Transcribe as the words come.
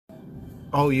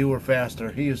Oh, you were faster.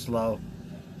 He was slow.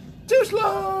 Too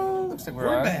slow. Looks like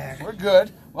we're back. We're good.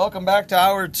 Welcome back to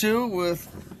hour 2 with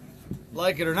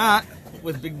Like It or Not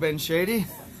with Big Ben Shady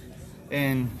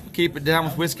and Keep It Down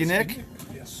with Whiskey Nick.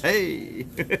 Yes. Hey.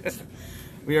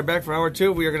 We are back for hour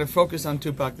 2. We are going to focus on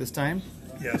Tupac this time.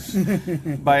 Yes.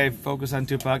 By focus on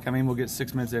Tupac, I mean we'll get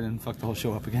 6 minutes in and fuck the whole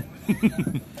show up again.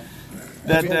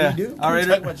 That All right.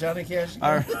 Talk about Johnny Cash.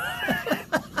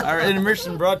 Our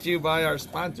intermission brought to you by our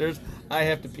sponsors. I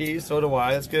have to pee, so do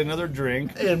I. Let's get another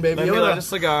drink. And Baby Let me Yoda. light a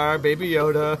cigar, Baby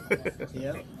Yoda.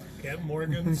 Yep. Captain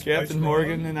Morgan. Captain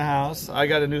Morgan in the house. I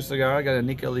got a new cigar. I got a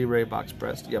Nika Libre box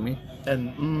pressed. Yummy.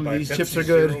 And By these Pepsi chips are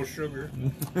Zero good. Sugar.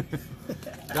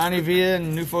 Donnie Villa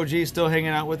and Nufo G still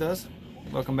hanging out with us.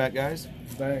 Welcome back, guys.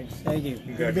 Thanks. Thank you.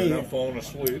 You Good guys to are be not here. falling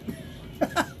asleep.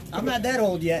 I'm not that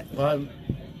old yet. Well,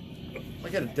 I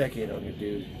got a decade on you,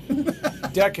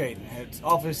 dude. Decade. It's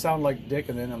awfully sound like dick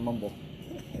and then a mumble.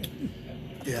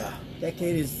 Yeah.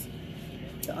 Decade is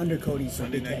the undercoat he's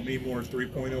Sunday Night Be More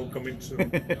 3.0 coming soon.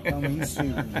 coming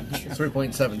soon.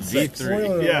 3.76.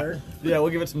 Spoiler Yeah. alert. Yeah, we'll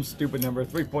give it some stupid number.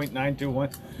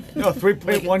 3.921. No,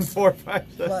 3.145.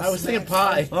 Plus I was thinking Max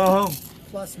pie. Oh.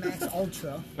 Plus Max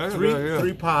Ultra.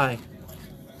 Three pie.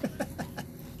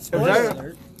 Spoiler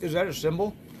alert. Is that a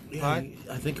symbol? Yeah, Pie?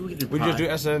 I think we could do We pie. just do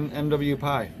SNMW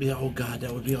pie. Yeah, oh God,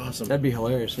 that would be awesome. That'd be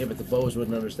hilarious. Yeah, but the bows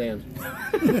wouldn't understand.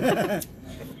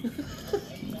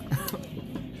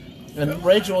 And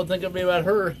Rachel would think it'd be about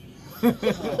her.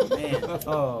 Oh man.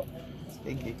 Oh,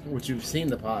 stinky. Which you've seen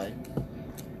the pie.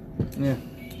 Yeah.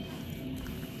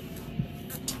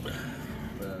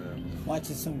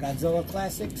 Watching some Godzilla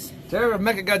classics. Terror of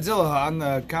Mecha Godzilla on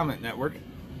the Comment Network.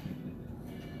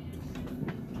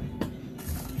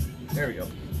 There we go.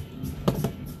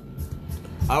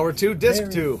 Hour 2, disc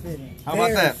Very 2. fitting. How about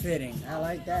Very that? Fitting. I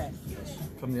like that.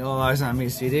 From the All Eyes on Me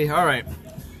CD. All right.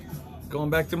 Going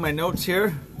back through my notes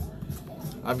here.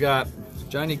 I've got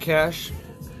Johnny Cash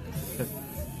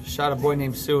shot a boy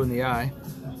named Sue in the eye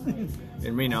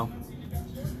in Reno.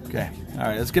 Okay. All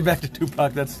right. Let's get back to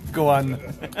Tupac. Let's go on.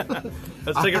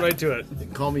 Let's take it right to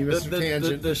it. Call me Mr.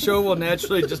 Tangent. The show will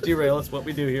naturally just derail. It's what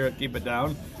we do here at Keep It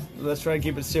Down. Let's try and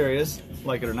keep it serious,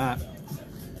 like it or not.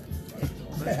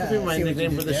 That could be my See what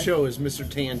nickname you for did the there? show is Mr.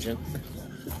 Tangent.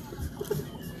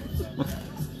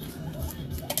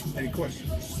 Any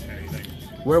questions? Anything?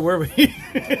 Where were we?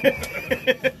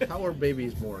 How were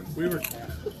babies born? We were.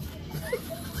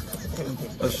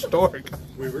 A stork.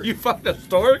 We were. You fucked a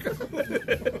stork? I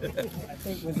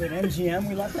think was it MGM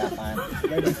we left off on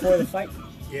right before the fight.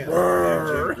 Yeah.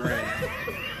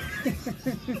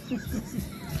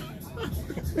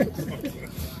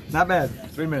 Not bad.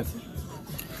 3 minutes.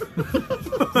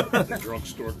 The drunk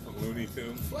stork from Looney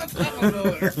Tunes.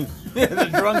 The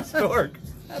drunk stork.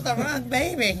 That's the wrong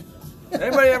baby.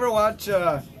 Anybody ever watch,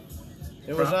 it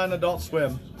was on Adult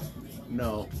Swim,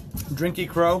 No. Drinky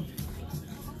Crow?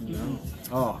 No.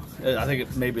 Oh, I think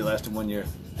it maybe lasted 1 year.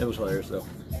 It was hilarious, though.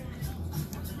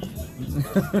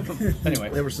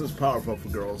 Anyway. Ever since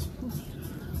Powerpuff Girls.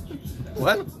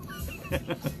 What?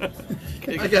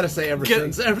 I gotta say ever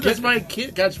since. That's my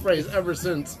catchphrase, ever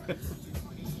since.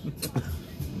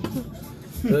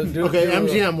 Okay,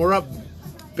 MGM, we're up,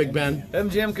 Big Ben.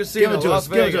 MGM Give Casino, it to Las us,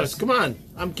 give it to Vegas. us. Come on.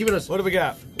 I'm keeping us. What do we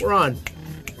got? We're on.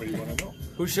 What do you want to know?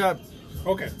 Who shot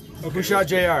Okay. Who shot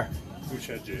JR? Who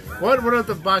shot JR? What about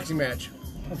the boxing match?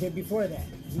 Okay, before that,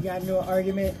 you got into an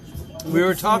argument. We were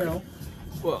with the talking. casino.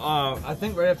 Well, I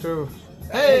think right after.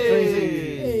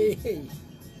 Hey! Hey,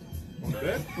 Want to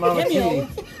bet? Mama T. Cameo.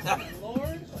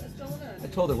 I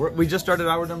told her we just started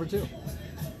hour number 2.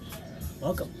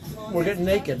 Welcome. We're getting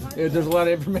naked. There's a lot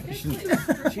of information.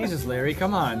 Jesus, Larry,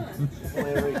 come on.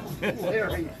 Larry.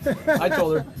 Larry. I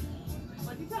told her.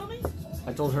 What'd you tell me?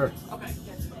 I told her. Okay,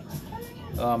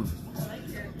 good.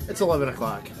 It's 11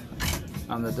 o'clock.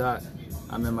 On the dot.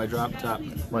 I'm in my drop top,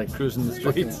 Like cruising the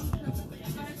streets.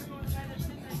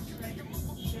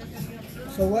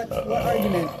 So what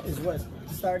argument is what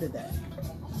started that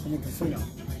in the casino?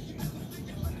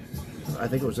 I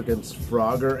think it was against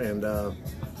Frogger and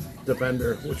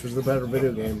Defender, which was the better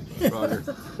video game. Roger.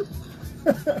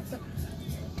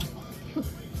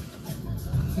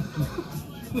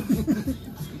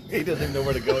 He doesn't even know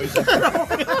where to go. He's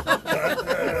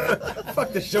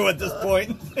fuck the show at this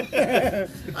point.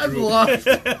 I'm lost.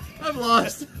 I'm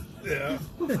lost. Yeah.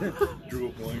 Drew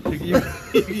a blank.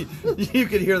 You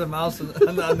could hear the mouse on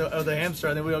the hamster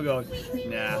on the wheel going,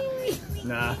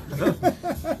 nah.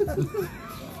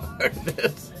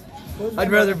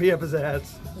 I'd rather be up his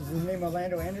ass. Is his name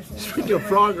Orlando Anderson? Speaking of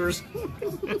Froggers.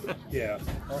 Yeah.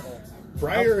 Uh-oh.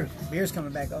 Prior. Beer's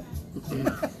coming back up.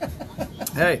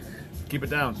 Hey, Keep it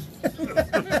down.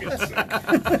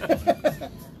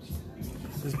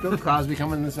 Is Bill Cosby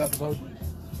coming in this episode?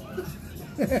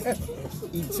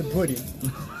 Eat some pudding.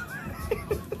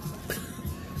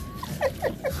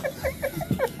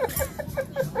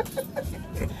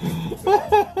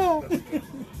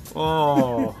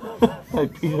 Oh, I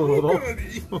peed a little.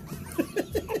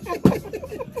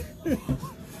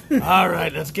 All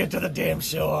right, let's get to the damn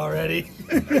show already.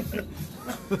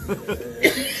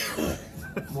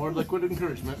 More liquid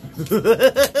encouragement.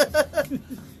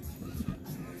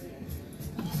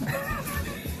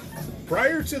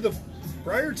 Prior to the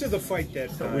fight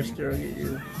that Are we time, staring at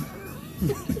you?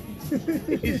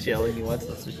 He's yelling. He wants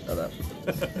us to shut up.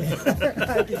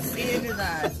 I can see it in his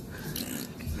eyes.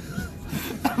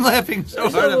 I'm laughing so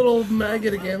There's a hard. little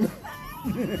maggot again.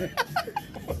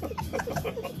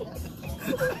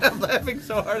 I'm laughing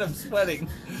so hard I'm sweating.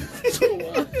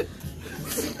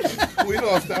 We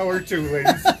lost hour 2,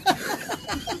 ladies.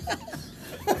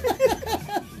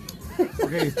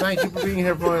 Okay, thank you for being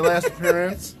here for my last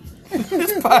appearance.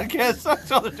 This podcast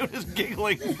sucks. All they're doing is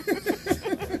giggling.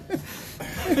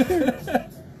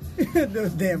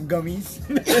 Those damn gummies.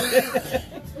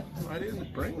 I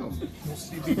didn't bring them.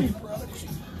 CBD products.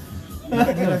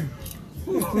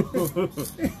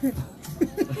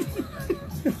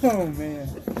 Oh man.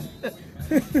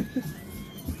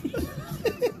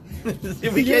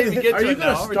 We can't even get Are to you it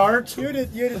now. going to start?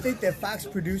 You'd think that Fox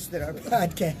produced our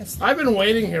podcast. I've been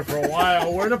waiting here for a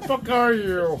while. Where the fuck are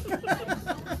you?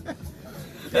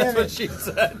 That's what she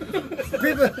said.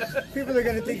 People are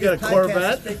gonna think You got this a podcast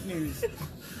Corvette? is fake news.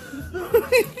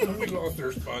 We lost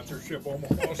their sponsorship,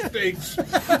 Omaha Steaks.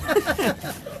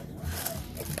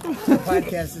 The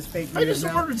podcast is fake I news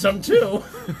just now. ordered some too.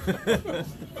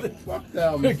 Fuck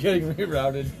them. You're getting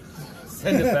rerouted.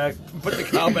 Send it back. Put the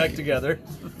cow back together.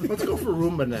 Let's go for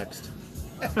Roomba next.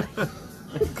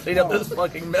 Clean up this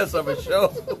fucking mess of a show.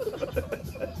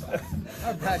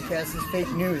 Our podcast is fake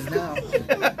news now.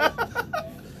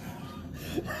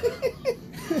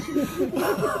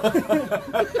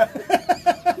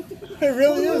 It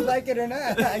really is, like it or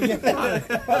not. I get it.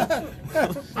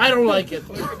 I don't like it.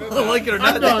 I don't like it or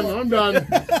not. I'm done. I'm done.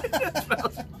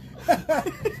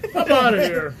 I'm out of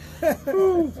here.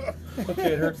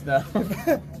 Okay, it hurts now.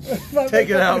 Take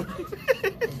it out.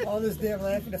 All this damn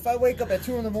laughing. If I wake up at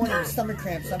 2 in the morning with stomach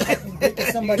cramps, I'm fucking waking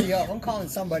somebody up. I'm calling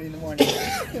somebody in the morning.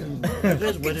 You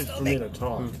guys waited for me to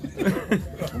talk.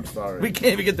 I'm sorry. We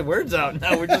can't even get the words out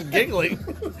now. We're just giggling.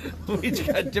 We each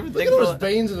got different Look things. at those going-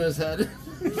 veins in his head.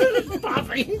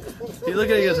 Popping. You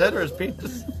looking at his head or his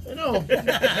penis? I know. He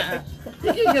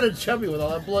can get a chubby with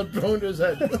all that blood going to his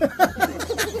head.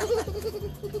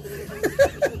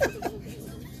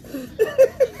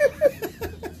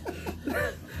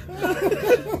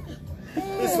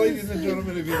 This, ladies and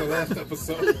gentlemen, will be the last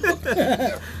episode.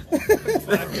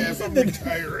 Podcast, I'm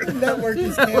retiring. Network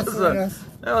is That canceling us.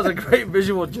 was a great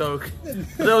visual joke.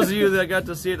 For those of you that got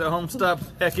to see it at home, stop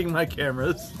hacking my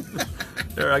cameras.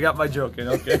 There, I got my joke in,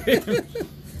 okay.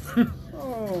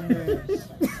 Oh, man.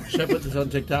 Should I put this on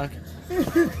TikTok?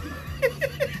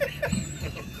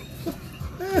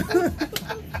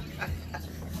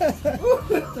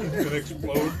 It's gonna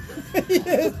explode.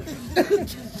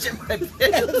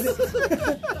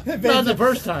 Not the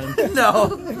first time. No.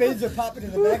 The veins are popping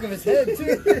in the back of his head,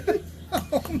 too.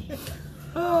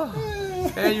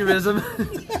 Aneurysm.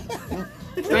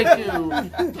 Thank you.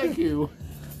 Thank you.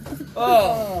 Oh.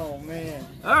 Oh, man.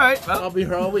 All right. Well, I'll be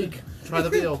here all week. Try the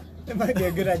veal. It might be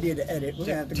a good idea to edit. We're going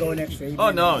to have to go an extra 8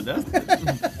 oh, minutes.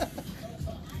 no.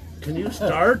 Can you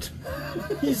start?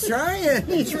 He's trying.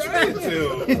 He's trying.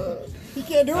 Too. He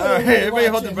can't do it. All right. Everybody Everybody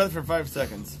hold watching. their breath for 5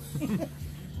 seconds.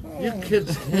 You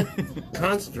kids can't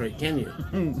concentrate, can you?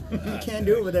 You can't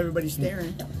do it with everybody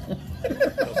staring.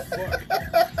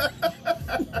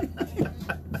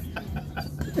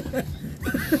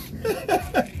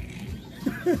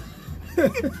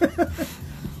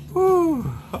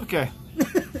 Whew. Okay.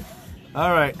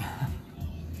 All right.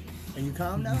 Are you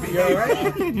calm now? You all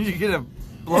right? You're gonna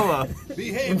blow a I'm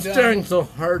Behave, Don. staring so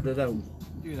hard that I'm...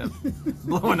 you're gonna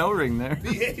blow an O-ring there.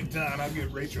 Behave, Don. I'll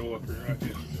get Rachel up here.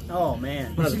 Oh,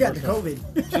 man. Not She the got the first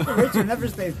COVID. Rachel never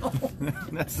stays home.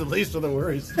 That's the least of the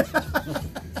worries.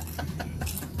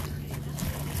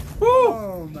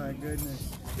 Oh, my goodness.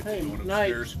 Hey, Going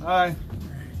night. upstairs. Hi.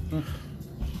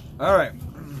 All right.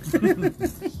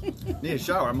 Need a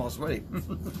shower. I'm all sweaty.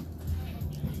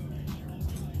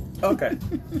 Okay.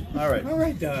 All right. All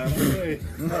right, Don.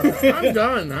 Okay. I'm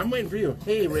done. I'm waiting for you.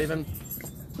 Hey, Raven.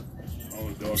 All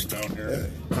the dogs down here.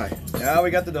 Hi. Now we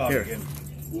got the dog Here. again.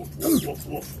 Woof, woof, woof,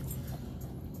 woof.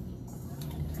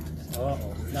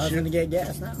 Uh-oh. Now it's going to get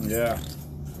gas now. Yeah.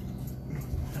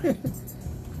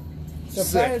 So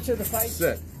Sit. prior to the fight,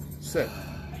 Sit.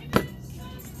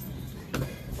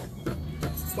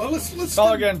 Well, let's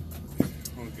Call again. I'm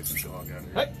gonna get some dog out of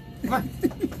here. Hey, come on.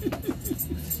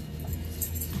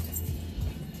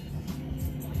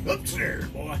 Upstairs,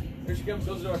 boy. Here she comes.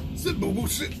 Close the door. Sit, boo boo,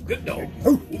 sit. Good dog.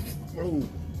 Oh.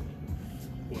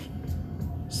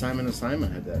 Simon and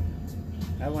Simon had that.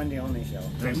 that wasn't the only show.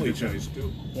 Family Ties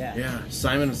too. Yeah. Yeah,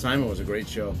 Simon and Simon was a great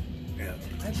show. Yeah.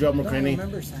 I Joe don't McCraney.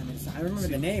 remember Simon. I remember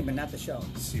the name, but not the show.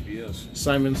 CBS.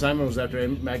 Simon and Simon was after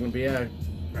Magnum PI.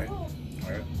 Right. All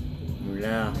right.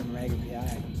 Yeah. I remember Megan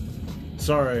P.I.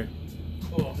 Sorry.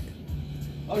 Oh.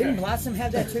 Didn't Blossom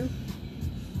have that too?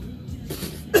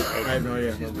 I have no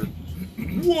idea.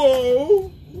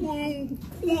 Whoa! Whoa!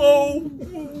 Whoa!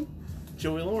 Whoa!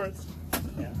 Joey Lawrence.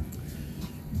 Yeah.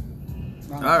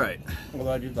 Wrong. All right.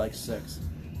 Although I did like 6.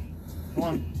 Come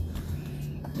on.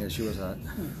 Yeah, she was hot.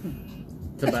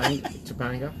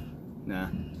 Topanga? Nah,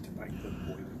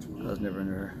 I was never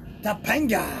into her.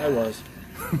 Topanga. I was.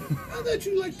 I thought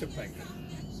you liked Topanga.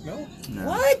 No? Nah.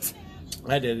 What?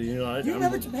 I did. You know, You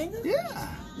remember Topanga? Yeah.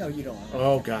 No, you don't.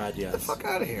 Oh, God, yes. Fuck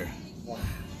out of here. Wow.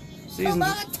 Seasons, Come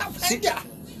on, Topanga.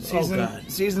 Oh,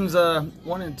 God. Seasons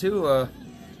 1 and 2,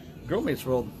 Girl Meets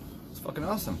World. It's fucking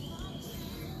awesome.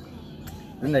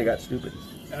 Then they got stupid.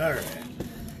 All right.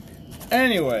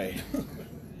 Anyway.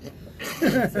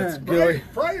 That's good.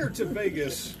 Prior to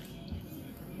Vegas,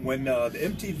 when the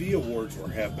MTV Awards were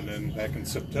happening back in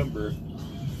September,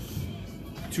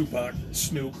 Tupac,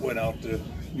 Snoop went out to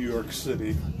New York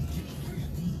City.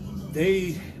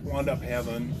 They wound up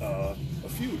having a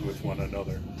feud with one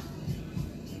another.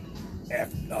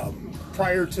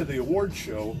 Prior to the award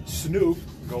show, Snoop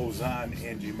goes on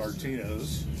Angie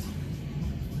Martinez,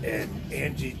 and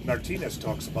Angie Martinez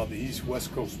talks about the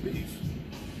East-West Coast beef,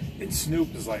 and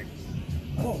Snoop is like,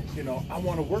 "Oh, you know, I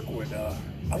want to work with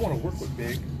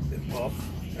Big and Puff,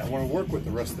 and I want to work with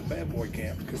the rest of the Bad Boy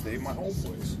camp because they're my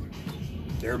homeboys.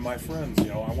 They're my friends. You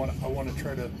know, I want to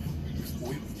try to."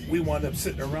 We wound up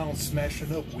sitting around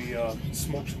smashing up. We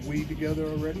smoked some weed together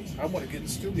already. I want to get in the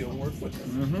studio and work with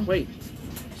them. Wait.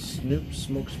 Snoop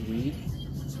smokes weed?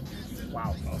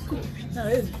 Wow.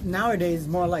 No, nowadays,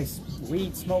 more like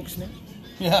weed smoke Snoop.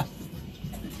 Yeah.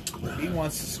 He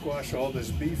wants to squash all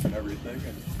this beef and everything,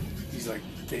 and he's like,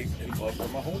 Big and Puff are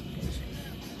my homeboys.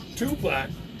 Tupac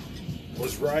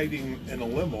was riding in a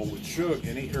limo with Suge,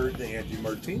 and he heard the Angie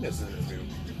Martinez interview,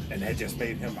 and that just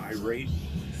made him irate.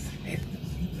 And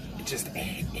just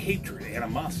hatred,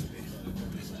 animosity.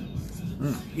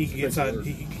 He gets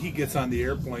on the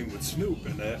airplane with Snoop,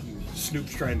 and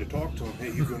Snoop's trying to talk to him.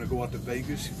 Hey, you're going to go out to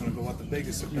Vegas? You're going to go out to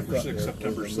Vegas September 6th,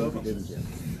 September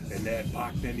 7th. And that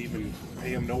Pac didn't even pay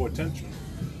him no attention.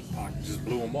 Pac just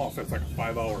blew him off. It's like a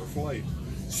 5-hour flight.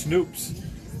 Snoop's,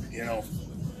 you know,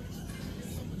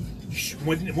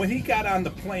 when he got on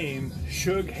the plane,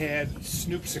 Suge had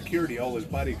Snoop's security, all his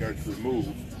bodyguards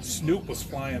removed. Snoop was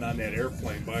flying on that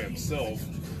airplane by himself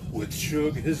with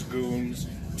Suge, his goons,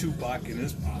 Tupac, and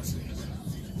his posse.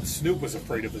 Snoop was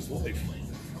afraid of his life.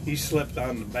 He slept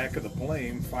on the back of the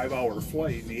plane, 5-hour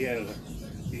flight, and he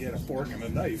had a fork and a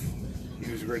knife.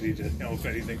 He was ready to, you know, if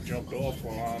anything jumped off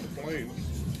while on the plane.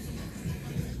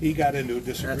 He got into a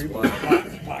disagreement with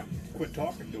Pac. Pac quit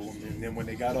talking to him, and then when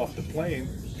they got off the plane,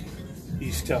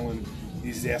 he's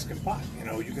asking Pac, you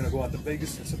know, you're going to go out to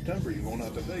Vegas in September, you're going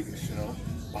out to Vegas, you know.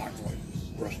 Pac like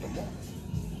brushed him off.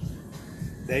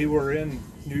 They were in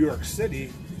New York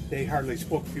City, they hardly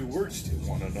spoke a few words to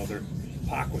one another.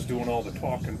 Pac was doing all the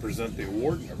talking, present the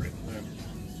award and everything.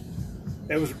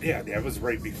 That was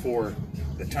right before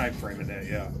the time frame of that,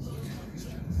 yeah.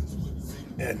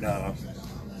 And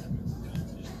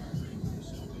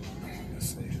let's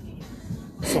see.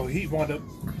 So he wound up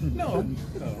no.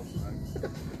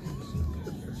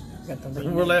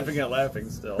 We're laughing at laughing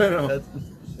still. I know.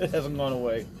 It hasn't gone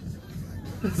away.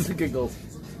 It's a giggle.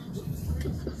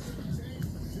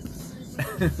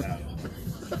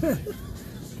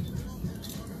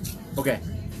 Okay.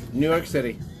 New York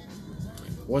City.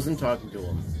 Wasn't talking to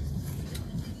him.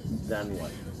 Then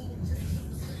what?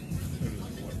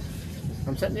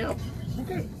 I'm setting you up.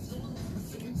 Okay.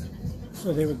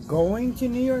 So they were going to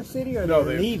New York City, or No,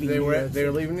 they were leaving? They New were York City?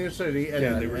 leaving New York City. And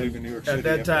Yeah, they were leaving New York City. At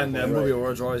that time, the after movie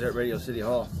awards were always at Radio City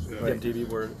Hall. Yeah. The MTV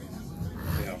were.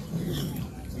 Yeah.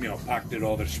 You know, Pac did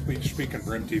all the speaking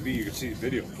for MTV. You can see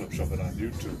video clips of it on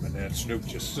YouTube, and then Snoop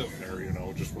just sitting there, you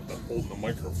know, just with holding the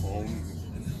microphone.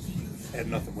 Had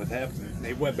nothing with happening.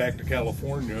 They went back to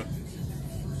California.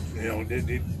 You know, they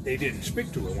didn't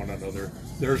speak to one another.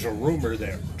 There's a rumor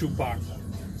that Tupac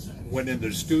went into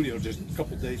the studio just a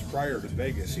couple days prior to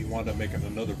Vegas. He wound up making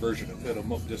another version of Hit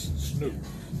 'Em Up, just Snoop.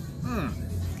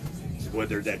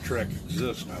 Whether that track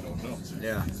exists, I don't know.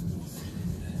 Yeah.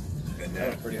 And That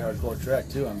was a pretty hardcore track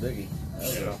too on Biggie.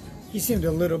 yeah. He seemed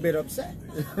a little bit upset.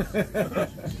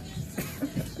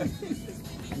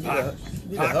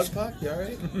 Need a hug, Pac? You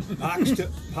alright?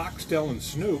 Pac's telling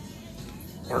Snoop,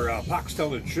 or Pac's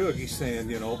telling Suge, he's saying,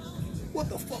 you know, what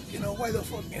the fuck, you know, why the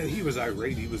fuck, and he was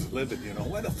irate, he was livid, you know,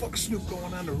 why the fuck Snoop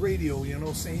going on the radio, you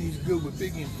know, saying he's good with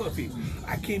Biggie and Puffy.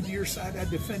 I came to your side, I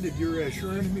defended your ass,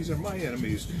 your enemies are my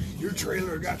enemies. Your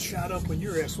trailer got shot up when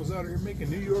your ass was out here making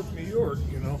New York,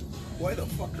 you know. Why the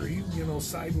fuck are you, you know,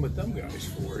 siding with them guys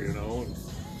for, you know? And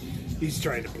he's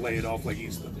trying to play it off like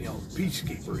he's the, you know,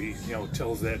 peacekeeper. He, you know,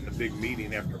 tells that in a big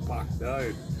meeting after Pac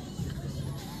died.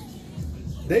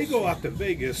 They go out to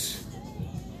Vegas.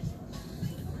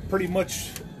 Pretty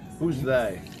much, Who's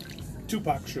they?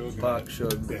 Tupac showed. Pac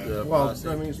showed. Yeah. Well,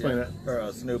 I mean, explain it.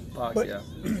 Or Snoop, Pac, But yeah.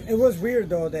 it was weird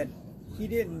though that he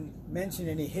didn't mention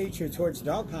any hatred towards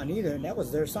Dog Pound either, and that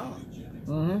was their song.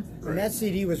 Mm-hmm. And that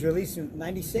CD was released in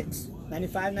 96,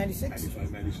 95, 96.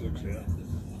 95, 96, yeah.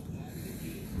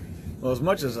 Well, as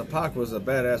much as Pac was a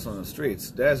badass on the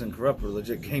streets, Daz and Corrupt were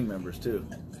legit gang members too.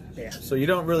 Yeah. So you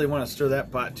don't really want to stir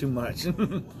that pot too much.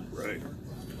 Right.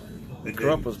 And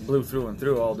Corrupt then, was blue through and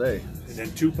through all day. and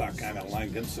then Tupac kind of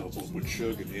lined himself up with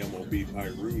Suge and the MOB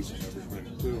Pyrus and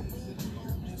everything too.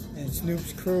 And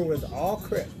Snoop's crew was all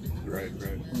Crip. Right,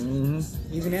 right.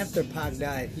 Mm-hmm. Even after Pac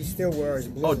died, he still wore his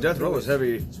blue. Oh, Death Row was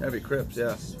heavy Crips,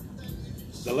 yeah.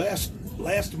 The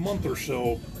last month or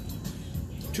so,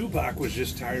 Tupac was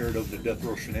just tired of the Death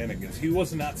Row shenanigans. He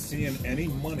was not seeing any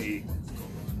money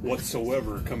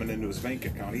whatsoever coming into his bank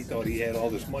account. He thought he had all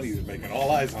this money he was making.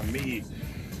 All Eyes on Me,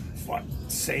 what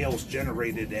sales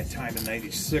generated that time in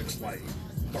 96, like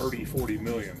 30, 40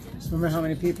 million. Remember how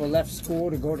many people left school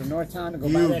to go to Northtown to go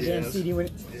buy that damn Yes. CD? When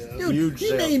Yes. Dude, Huge he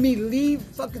sale. made me leave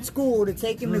fucking school to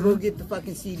take him to go get the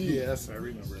fucking CD. Yes, I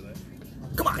remember that.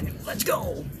 Come on, let's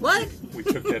go. What? We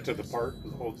took that to the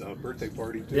birthday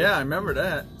party too. Yeah, I remember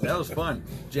that. That was fun.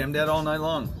 Jammed that all night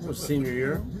long. It was senior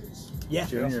year. Yeah.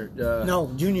 Junior.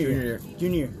 No, junior Junior year. year.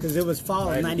 Junior, because it was fall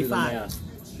I of had to do the 95. math.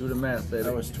 Do the math, baby.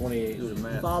 I was 28. Do the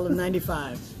math. Fall of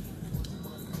 95.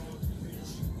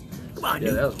 Come on, Yeah,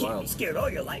 dude. that was You can't wild. be scared all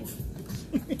your life.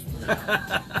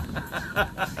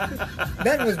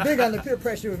 Ben was big on the peer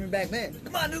pressure with me back then.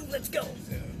 Come on, dude, let's go.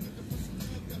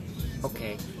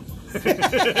 Okay.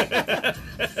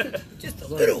 Just a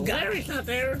little guy. Larry's not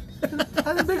there.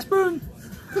 Have a big spoon.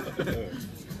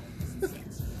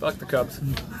 Fuck the Cubs.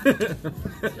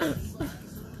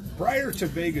 Prior to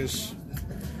Vegas,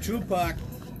 Tupac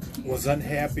was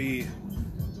unhappy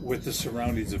with the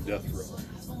surroundings of Death Row.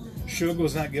 Suge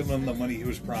was not giving him the money he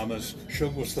was promised.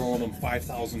 Suge was throwing him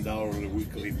 $5,000 of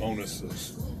weekly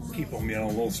bonuses. Keep him, you know, a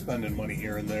little spending money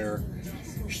here and there.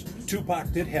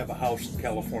 Tupac did have a house in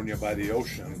California by the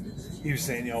ocean. He was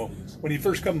saying, you know, when he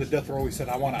first come to Death Row, he said,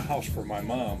 I want a house for my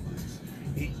mom.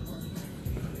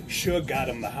 Suge got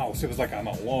him the house. It was like on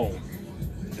a loan.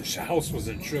 The house was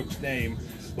in Suge's name,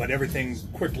 but everything,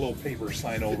 quick little paper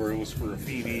sign over. It was for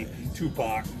Rafini,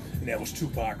 Tupac, and that was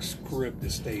Tupac's crib to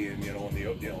stay in, you know, in the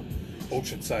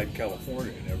Oceanside,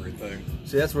 California, and everything.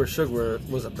 See, that's where Suge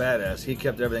was a badass. He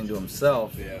kept everything to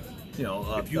himself. Yeah. You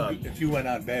know, If you went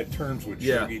on bad terms with Suge,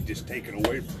 Yeah. he'd just take it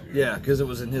away from you. yeah, because it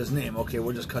was in his name. Okay,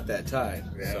 we'll just cut that tie.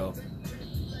 Yeah. So,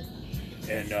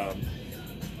 And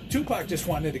Tupac just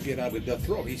wanted to get out of Death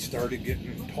Row. He started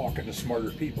talking to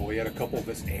smarter people. He had a couple of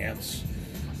his aunts,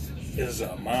 his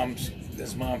mom's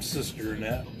sister, and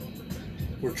that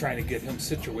were trying to get him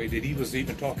situated. He was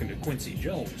even talking to Quincy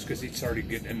Jones because he started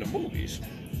getting into movies.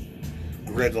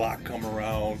 Gridlock come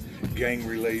around, gang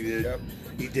related. Yep.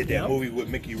 He did that movie with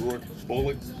Mickey Rourke,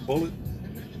 Bullet.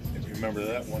 If you remember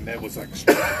that one, that was like a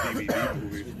straight DVD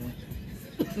movie.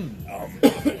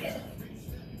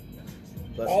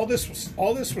 All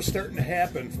this was starting to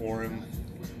happen for him,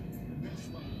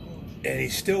 and he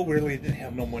still really didn't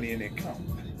have no money in the account.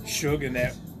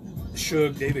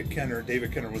 David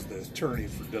Kenner was the attorney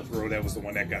for Death Row. That was the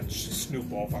one that got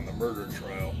Snoop off on the murder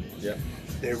trial. yeah.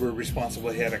 They were responsible.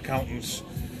 They had accountants.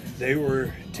 They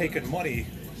were taking money.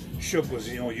 Suge was,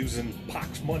 using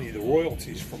Pac's money, the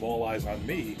royalties from All Eyes on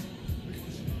Me,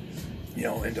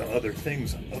 into other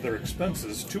things, other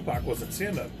expenses. Tupac wasn't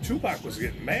seeing that. Tupac was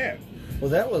getting mad. Well,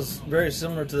 that was very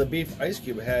similar to the beef Ice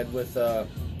Cube had with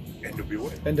NWA.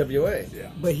 NWA.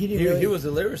 Yeah. But he didn't really... He was the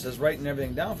lyricist, writing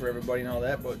everything down for everybody and all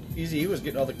that, but he was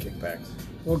getting all the kickbacks.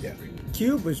 Well, Yeah.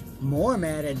 Cube was more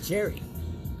mad at Jerry.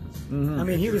 Mm-hmm. I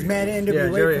mean, he was mad at NWA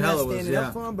Yeah, Jerry for not Heller was, standing yeah.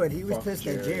 up for him, but he was Fuck pissed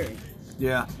at Jerry. Jerry.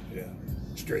 Yeah. Yeah.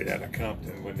 straight out of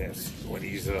Compton when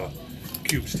he's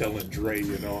Cube's telling Dre,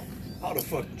 you know, how the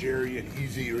fuck Jerry and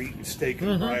Easy are eating steak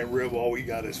and prime rib, all we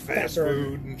got is fast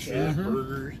food and shit,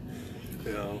 burgers.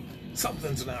 You know,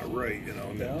 something's not right, you know.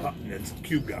 And then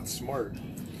Cube got smart.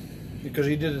 Because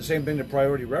he did the same thing to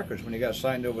Priority Records when he got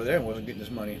signed over there and wasn't getting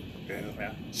his money.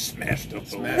 Yeah. Smashed the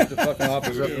fucking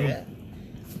office up. Yeah.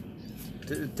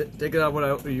 Take it out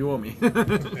what you owe me.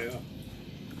 Yeah.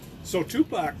 So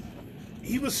Tupac,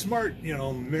 he was smart, you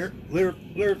know,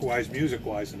 lyric-wise,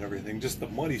 music-wise, and everything. Just the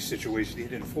money situation, he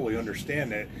didn't fully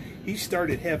understand that. He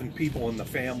started having people in the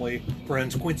family,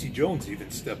 friends. Quincy Jones even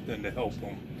stepped in to help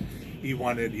him. He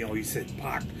wanted, you know, he said,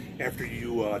 Pac, after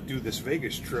you do this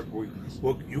Vegas trip,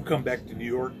 you come back to New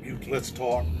York, let's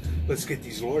talk, let's get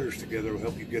these lawyers together, we'll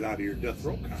help you get out of your death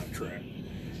row contract.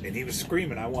 And he was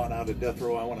screaming, I want out of death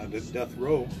row, I want out of death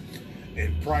row.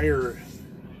 And a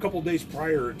couple days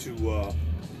prior to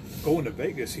going to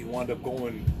Vegas, he wound up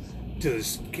going to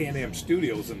his Can-Am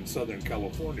Studios in Southern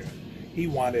California. He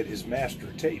wanted his master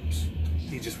tapes.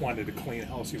 He just wanted a clean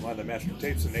house. He wanted the master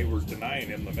tapes, and they were denying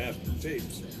him the master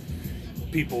tapes.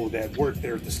 People that worked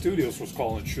there at the studios was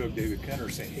calling Suge David Kenner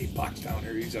saying, hey, Pac's down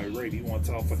here, he's irate, he wants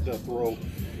off of death row,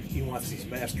 he wants these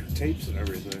master tapes and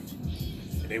everything.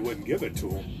 And they wouldn't give it to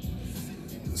him.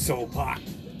 So Pac,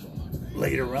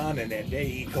 later on in that day,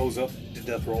 he goes up to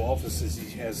death row offices, he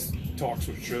has talks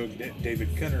with Suge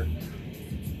David Kenner,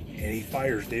 and he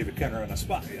fires David Kenner on the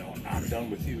spot. You know, I'm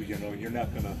done with you, you know, you're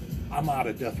not gonna, I'm out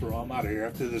of death row, I'm out of here.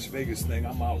 After this Vegas thing,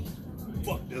 I'm out.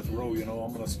 Fuck death row, you know,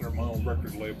 I'm gonna start my own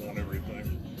record label and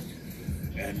everything.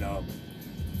 And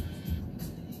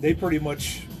they pretty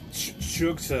much,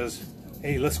 Suge says,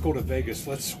 hey, let's go to Vegas,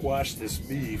 let's squash this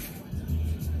beef.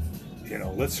 You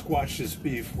know, let's squash this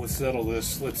beef, let's settle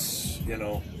this, let's, you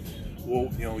know,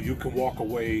 you can walk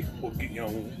away,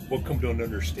 we'll come to an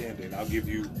understanding. I'll give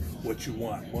you what you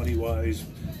want, money-wise,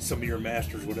 some of your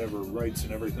masters, whatever, rights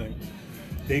and everything.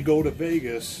 They go to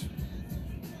Vegas.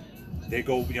 They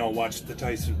go, you know, watch the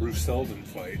Tyson-Bruce Seldon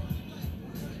fight.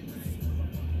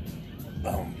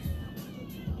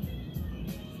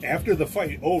 After the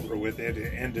fight over with, it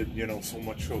ended, you know,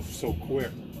 so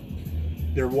quick.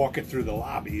 They're walking through the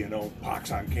lobby, you know,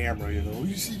 Pac's on camera, you know,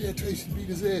 you see that Tyson beat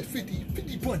his ass,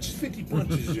 50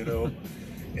 punches, you know.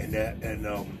 And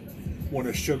one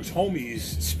of Suge's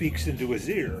homies speaks into his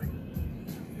ear.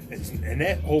 And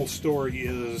that whole story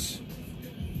is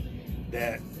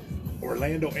that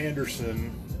Orlando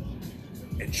Anderson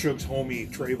and Suge's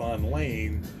homie Trayvon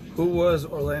Lane. Who was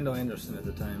Orlando Anderson at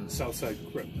the time? Southside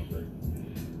Crip member.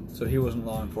 So he wasn't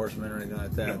law enforcement or anything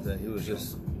like that. No. That he was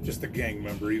just a gang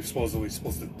member. He was supposedly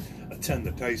supposed to attend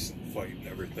the Tyson fight and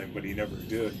everything, but he never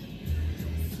did.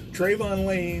 Trayvon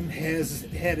Lane has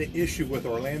had an issue with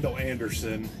Orlando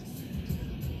Anderson,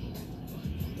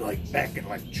 like back in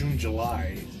like June,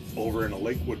 July, over in a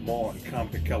Lakewood Mall in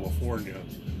Compton, California.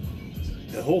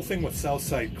 The whole thing with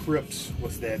Southside Crips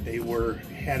was that they were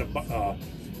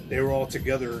all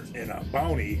together in a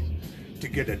bounty to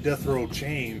get a death row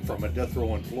chain from a death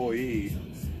row employee,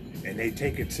 and they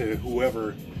take it to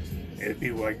whoever. It'd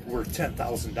be like worth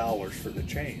 $10,000 for the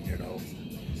chain, you know.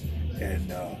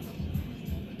 And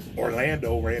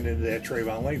Orlando ran into that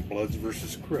Trayvon Lane, Bloods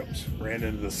versus Crips, ran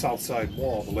into the Southside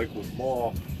Mall, the Lakewood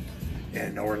Mall,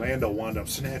 and Orlando wound up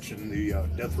snatching the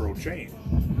death row chain.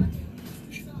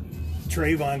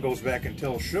 Trayvon goes back and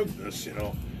tells Suge this, you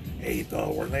know, hey, the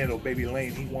Orlando Baby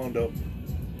Lane, he wound up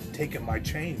taking my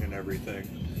chain and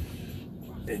everything.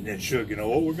 And then Suge, you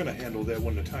know, oh, we're going to handle that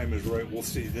when the time is right. We'll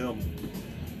see them.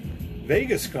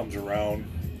 Vegas comes around.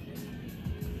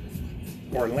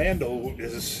 Orlando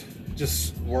is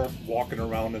just walking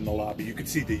around in the lobby. You can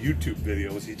see the YouTube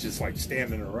videos. He's just like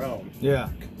standing around. Yeah.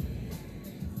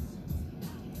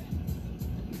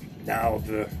 Now,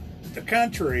 the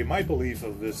contrary, my belief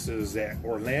of this is that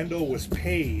Orlando was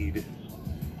paid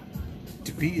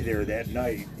to be there that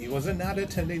night. He wasn't not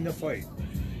attending the fight.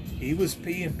 He was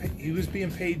being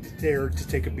paid there to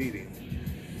take a beating.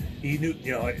 He knew,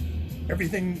 you know,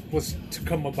 everything was to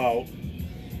come about.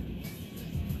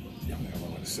 I don't know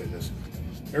how to say this.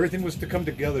 Everything was to come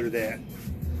together that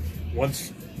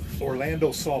once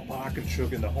Orlando saw Pac and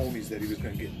Suge and the homies that he was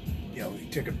going to get, you know,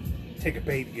 take a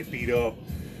bait and get beat up.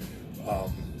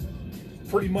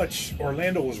 Pretty much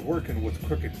Orlando was working with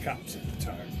crooked cops at the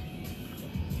time.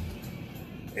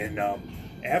 And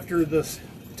after this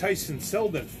Tyson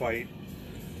Seldon fight,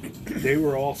 they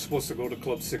were all supposed to go to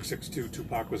Club 662.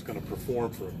 Tupac was going to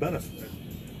perform for a benefit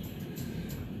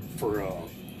for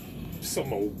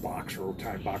some old boxer,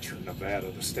 old-time boxer in Nevada,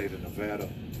 the state of Nevada,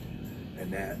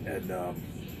 and that. And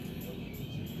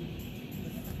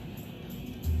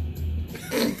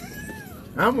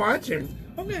I'm watching.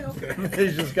 Okay, okay.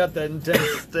 He's just got that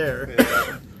intense stare.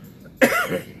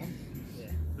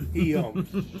 He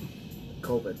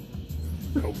COVID.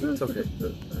 It's okay.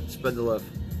 Spread the love.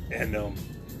 and I was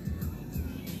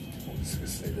gonna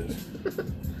say this.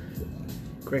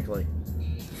 Quickly.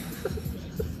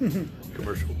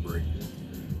 Commercial break.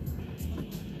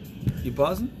 You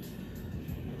pausing?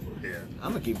 Yeah.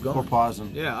 I'm gonna keep We're going.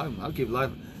 pausing. Yeah, I'll keep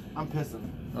live. I'm pissing.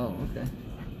 Oh, okay.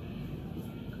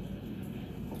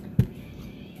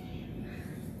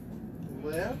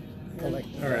 Left? All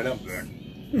right, I'm back.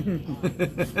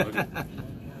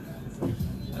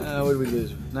 What did we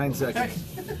lose? 9 seconds.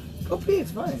 Go pee,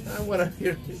 it's fine. I want to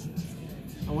hear.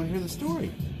 I want to hear the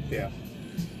story. Yeah.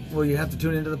 Well, you have to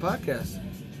tune into the podcast.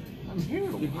 I'm here.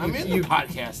 I'm in the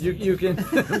podcast. You can,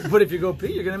 but if you go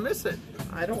pee, you're gonna miss it.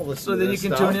 I don't listen. So to then you this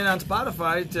can stuff. tune in on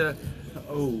Spotify to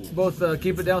both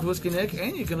Keep It Down with Whiskey Nick,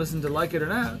 and you can listen to Like It or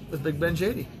Not with Big Ben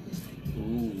Shady.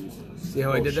 Ooh. See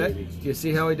how I did that? Shady. You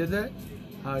see how I did that?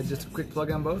 Just a quick plug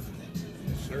on both.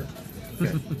 Sure.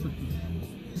 Okay.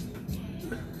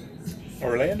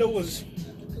 Orlando was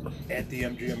at the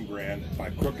MGM Grand by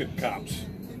crooked cops.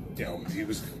 You know, he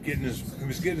was getting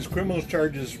his criminal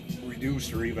charges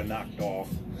reduced or even knocked off,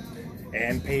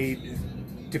 and paid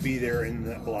to be there in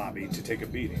the lobby to take a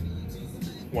beating.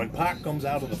 When Pac comes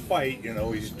out of the fight, you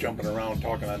know, he's jumping around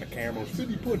talking on the cameras,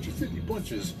 50 punches, 50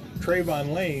 punches.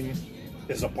 Trayvon Lane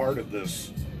is a part of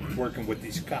this, working with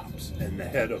these cops and the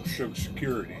head of Suge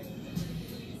Security.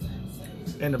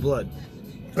 And the blood.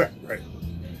 Right, right.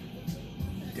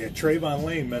 Yeah, Trayvon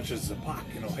Lane mentions the Pac,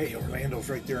 you know, hey, Orlando's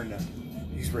right there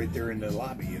he's right there in the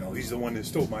lobby, you know, he's the one that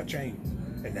stole my chain.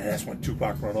 And then that's when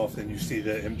Tupac run off, then you see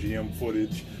the MGM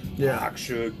footage, Yeah. Pac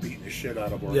Suge beating the shit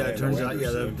out of Orlando. Yeah, it turns out,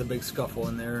 Anderson. the big scuffle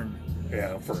in there. And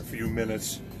Yeah, for a few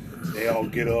minutes, they all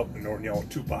get up, and you know,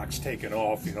 Tupac's taking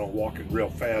off, you know, walking real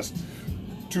fast.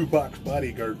 Tupac's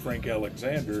bodyguard, Frank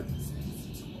Alexander,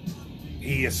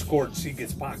 he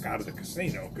gets Pac out of the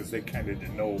casino because they kind of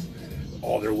didn't know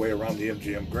all their way around the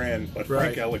MGM Grand, but Right.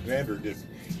 Frank Alexander did.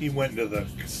 He went into the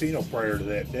casino prior to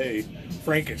that day.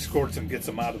 Frank escorts him, gets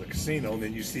him out of the casino, and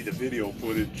then you see the video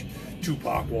footage,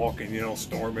 Tupac walking, you know,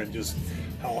 storming, just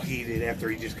all heated after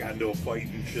he just got into a fight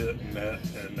and shit and that.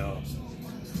 And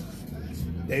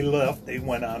they left. They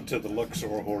went on to the Luxor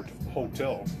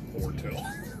Hotel.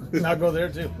 I'll go there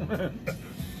too.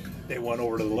 They went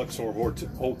over to the Luxor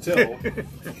Hotel.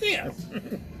 Yeah.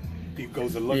 He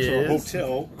goes to the Luxor Yes.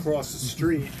 Hotel across the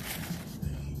street.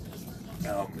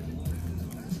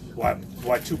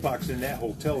 While Tupac's in that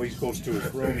hotel, he goes to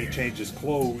his room, he changes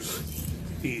clothes.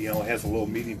 He, you know, has a little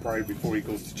meeting prior before he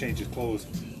goes to change his clothes.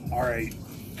 All right,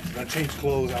 I'm gonna change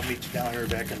clothes. I'll meet you down here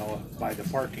back by the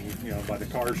parking, you know, by the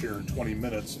cars here in 20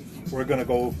 minutes. We're gonna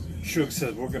go. Suge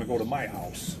says we're gonna go to my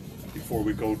house before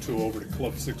we go over to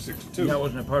Club 662. That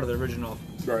wasn't a part of the original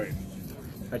Right.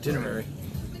 itinerary.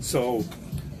 So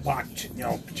Pac, you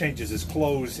know, changes his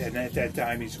clothes, and at that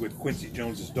time he's with Quincy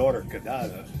Jones's daughter,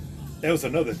 Kadada. That was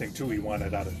another thing too. He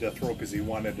wanted out of death row because he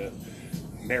wanted to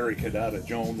marry Kadada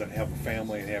Jones and have a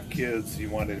family and have kids. He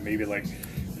wanted to maybe like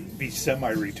be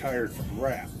semi-retired from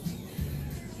rap.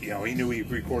 You know, he knew he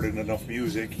recorded enough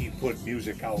music. He put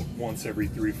music out once every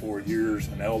 3-4 years,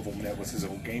 an album. That was his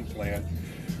whole game plan.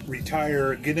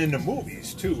 Retire, get into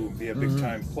movies too, be a big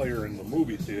time player in the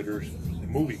movie theaters, the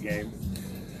movie game.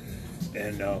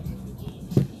 And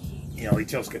you know, he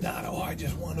tells Kadada, oh, I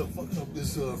just want to fuck up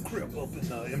this crip up in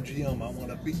the MGM. I want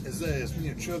to beat his ass, me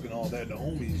and Chug and all that, the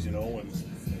homies, you know,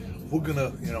 and we're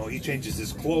gonna, you know, he changes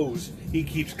his clothes. He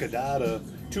keeps Kadada.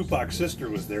 Tupac's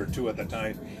sister was there too at the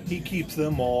time. He keeps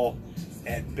them all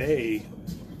at bay.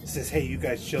 Says, hey, you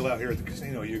guys chill out here at the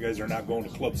casino. You guys are not going to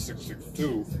Club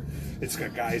 662. It's a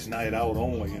guy's night out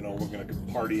only, you know. We're gonna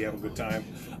party, have a good time.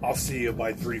 I'll see you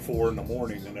by 3-4 in the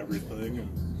morning and everything. And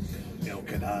you know,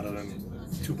 Kadada and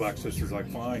Tupac's sister's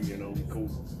like, fine, you know, go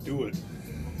do it.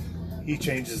 He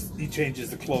changes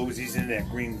the clothes. He's in that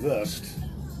green vest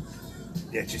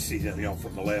that you see, you know,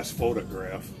 from the last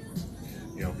photograph,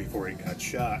 you know, before he got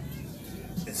shot.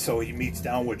 And so he meets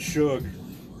down with Suge,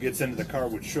 gets into the car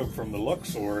with Suge from the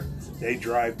Luxor. They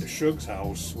drive to Suge's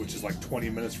house, which is like 20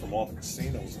 minutes from all the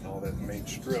casinos and all that main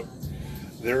strip.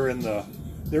 They're in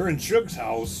Suge's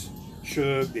house.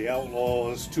 Suge, the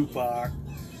Outlaws, Tupac,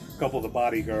 a couple of the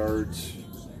bodyguards.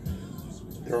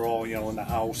 They're all, you know, in the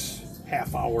house.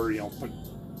 Half hour, you know,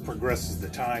 progresses the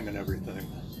time and everything.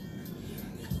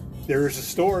 There's a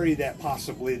story that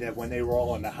possibly that when they were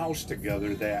all in the house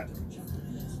together, that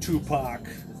Tupac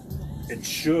and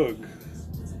Suge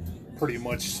pretty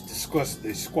much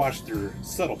they squashed their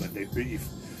settlement, they beefed.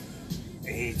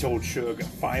 And he told Suge,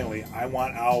 finally, I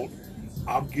want out.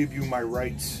 I'll give you my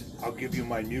rights. I'll give you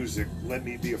my music. Let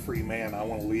me be a free man. I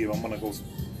want to leave. I'm going to go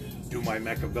do my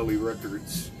Machiavelli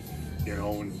records. You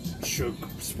know, and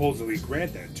Suge supposedly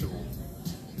grant that to him.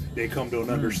 They come to an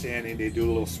understanding. They do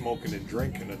a little smoking and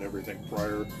drinking and everything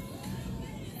prior.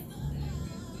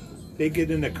 They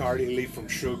get in the car. They leave from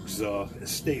Suge's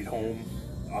estate home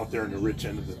out there in the rich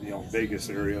end of the Vegas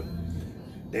area.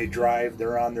 They drive.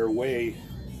 They're on their way.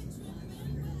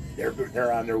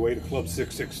 They're on their way to Club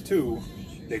 662.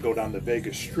 They go down the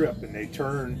Vegas Strip and they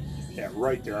turn at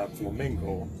right there on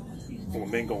Flamingo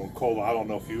and Cova. I don't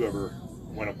know if you ever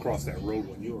went across that road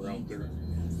when you were out there.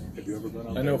 Have you ever been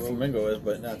out there? I know Flamingo is,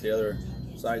 but not the other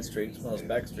side streets. One of those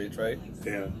back streets, right?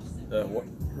 Yeah.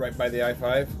 Right by the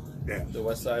I-5. Yeah. The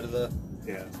west side of the.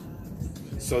 Yeah.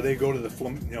 So they go to the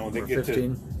they get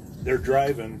 15. to. They're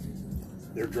driving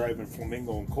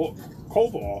Flamingo and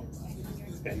Koval,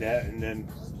 and then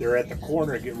they're at the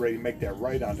corner getting ready to make that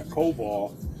right onto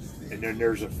Koval, and then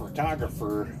there's a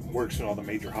photographer works in all the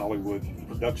major Hollywood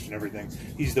production, everything.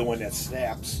 He's the one that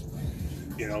snaps,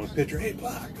 a picture. Hey,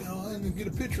 Pac, I'm gonna get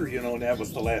a picture, and that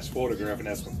was the last photograph, and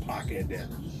that's when Pac had that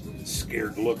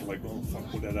scared look, like, oh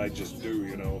fuck, what did I just do,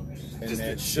 And just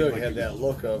that Suge had that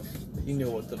look of he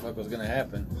knew what the fuck was gonna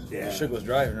happen. Yeah. Suge was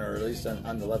driving her, or at least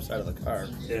on the left side of the car.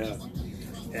 Yeah,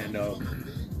 and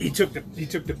he took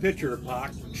the picture of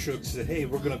Pac. Suge said, "Hey,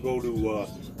 we're gonna go to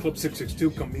Club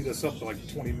 662. Come meet us up for like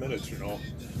 20 minutes. Well,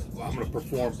 I'm gonna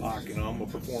perform, Pac. I'm gonna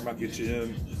perform. I'll get you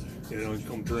in. And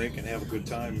come drink and have a good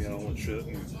time. And shit."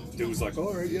 And dude was like,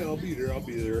 "All right, yeah, I'll be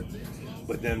there."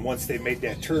 But then once they made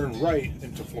that turn right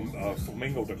into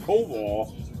Flamingo to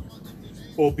Koval,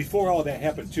 well, before all that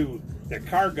happened too, their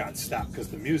car got stopped because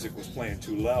the music was playing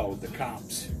too loud. The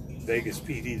cops, Vegas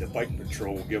PD, the bike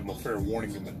patrol, give them a fair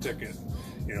warning, give them a ticket.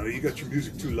 You got your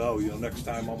music too loud. Next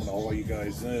time I'm gonna haul you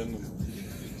guys in,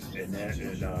 and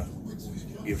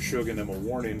give Suge and them a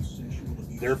warning.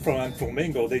 They're from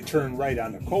Flamingo. They turn right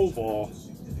onto Koval,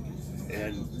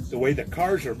 and the way the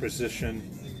cars are positioned,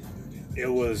 it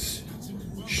was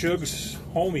Suge's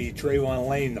homie Trayvon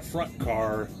Lane, the front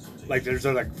car. Like there's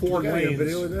like four lanes.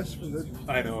 Video of this?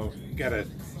 I know. You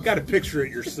gotta picture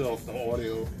it yourself. The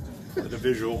audio, or the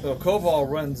visual. So Koval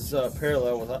runs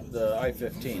parallel with the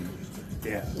I-15.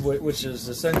 Yeah. Which is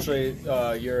essentially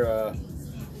your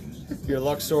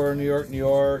Luxor, New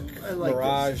York, like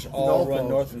Mirage, this. all Nufo. run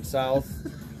north and south.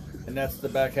 And that's the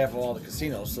back half of all the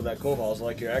casinos. So that Koval is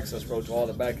like your access road to all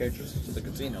the back entrances to the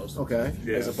casinos. Okay.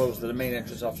 Yeah. As opposed to the main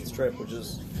entrance off the strip, which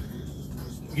is...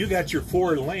 You got your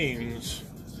four lanes.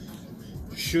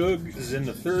 Suge is in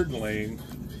the third lane.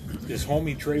 His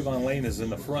homie Trayvon Lane is in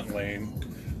the front lane.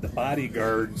 The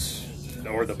bodyguard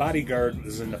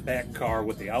is in the back car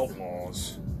with the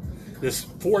outlaws. This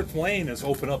fourth lane is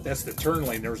open up. That's the turn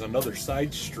lane. There's another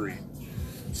side street.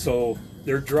 So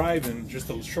they're driving just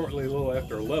shortly a little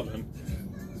after 11.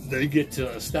 They get to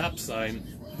a stop sign.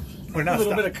 Or not A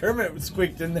little stop. bit of Kermit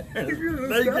squeaked in there.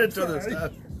 They get to the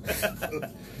stop.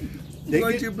 They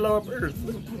get, you blow up Earth.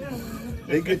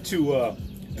 they get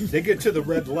to the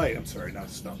red light. I'm sorry, not a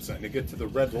stop sign. They get to the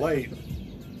red light.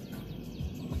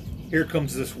 Here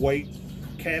comes this white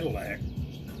Cadillac.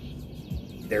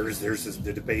 There's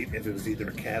the debate if it was either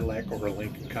a Cadillac or a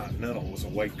Lincoln Continental. It was a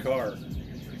white car.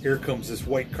 Here comes this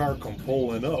white car come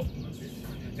pulling up,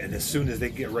 and as soon as they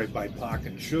get right by Pac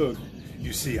and Suge,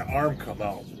 you see an arm come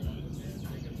out.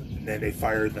 And then they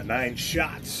fire the 9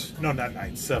 shots. No, not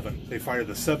 9, 7. They fire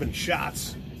the 7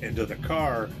 shots into the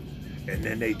car, and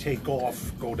then they take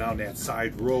off, go down that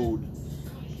side road,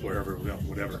 whatever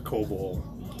Koval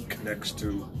connects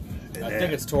to. And I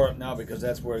think it's tore up now because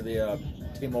that's where the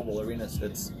T-Mobile Arena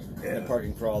sits. Yeah. And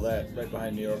parking for all that, right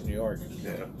behind New York.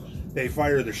 Yeah. They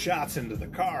fire the shots into the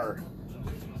car,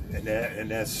 and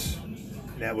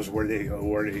that was where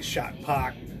they shot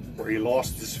Pac, where he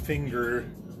lost his finger,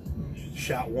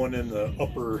 shot one in the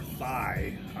upper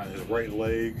thigh on his right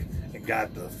leg, and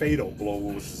got the fatal blow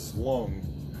with his lung.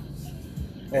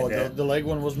 Oh, And the leg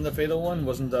one wasn't the fatal one?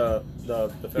 Wasn't the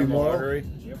femoral artery?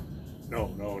 Yep.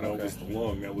 No, it was the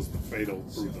lung. That was the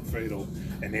fatal,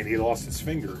 and then he lost his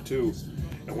finger too.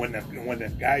 And when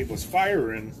that guy was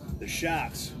firing the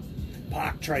shots,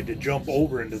 Pac tried to jump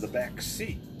over into the back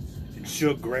seat, and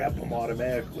Suge grabbed him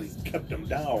automatically, kept him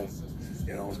down,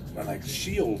 and like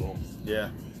shield him. Yeah.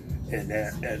 And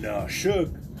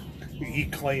Suge, he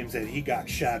claims that he got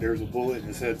shot. There's a bullet in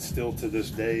his head still to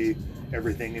this day.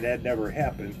 Everything, and that never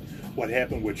happened. What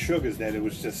happened with Suge is that it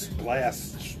was just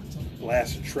glass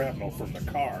and shrapnel from the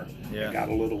car. Yeah. It got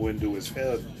a little into his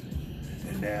head,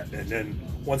 and then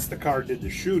once the car did the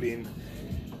shooting,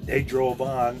 they drove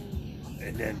on.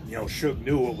 And then, you know, Suge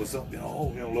knew it was up,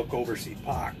 look over, see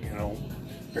Pac,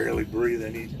 barely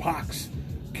breathing. Pac's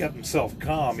kept himself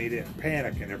calm. He didn't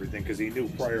panic and everything because he knew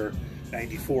prior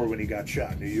 94 when he got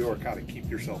shot in New York how to keep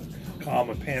yourself calm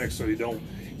and panic so you don't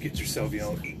get yourself,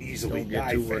 easily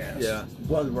die fast. Yeah.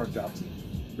 Blood worked up.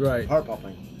 Right. Heart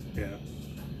pumping. Yeah.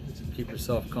 Keep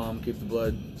yourself calm. Keep the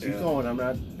blood. Keep going. I'm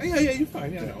not. Yeah, you're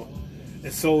fine. Yeah, I know.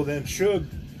 And so then Suge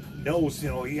knows,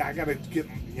 I gotta get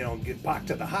Pac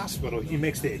to the hospital. He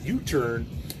makes that U-turn,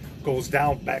 goes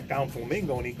back down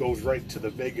Flamingo, and he goes right to the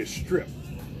Vegas Strip.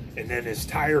 And then his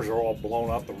tires are all blown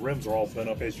out, the rims are all bent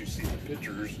up, as you see in the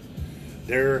pictures.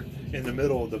 They're in the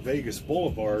middle of the Vegas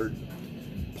Boulevard,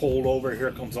 pulled over.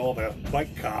 Here comes all the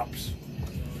bike cops,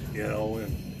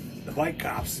 and the bike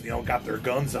cops, got their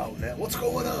guns out and that. What's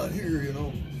going on here,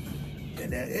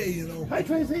 And that, hey, Hi,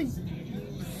 Tracy.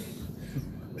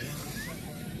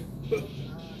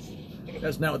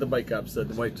 That's not what the bike cop said.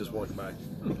 The wife just walked by.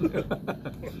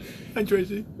 Hi,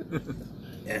 Tracy.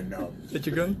 And Is that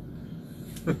your gun?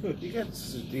 You got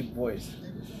such a deep voice.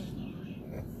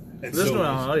 and This so, one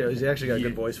on audio, he's actually got a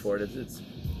good voice for it. It's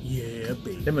Yeah,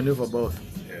 baby. him and Nufo both.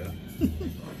 yeah.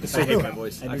 I hate my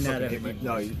voice. I do fucking not hate have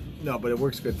my, my no, but it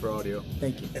works good for audio.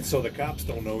 Thank you. And so the cops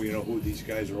don't know, who these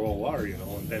guys are all are,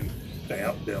 and then they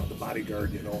out the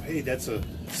bodyguard, hey, that's a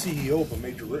CEO of a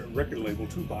major record label,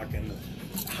 Tupac, and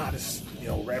the hottest,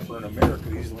 rapper in America.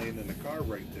 He's laying in the car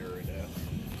right there. And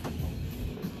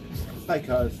Hi, cuz.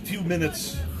 a few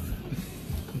minutes.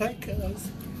 Hi, cuz.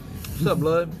 What's up,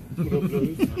 blood?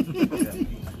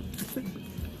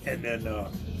 And then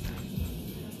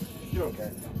You're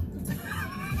okay.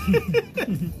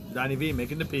 Donnie V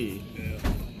making the pee.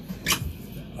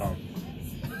 um,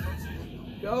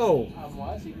 Go.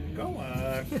 go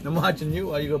on. I'm watching you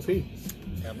while you go pee.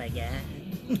 Oh my god.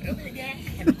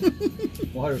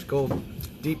 Water's cold.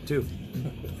 Deep, too.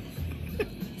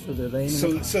 So they're laying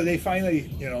in the So they finally,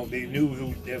 they knew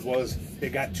who it was. They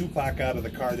got Tupac out of the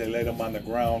car. They laid him on the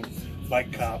ground.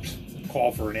 Bike cops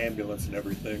call for an ambulance and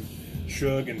everything.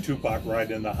 Suge and Tupac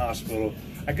ride in the hospital.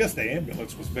 I guess the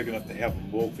ambulance was big enough to have them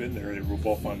both in there. They were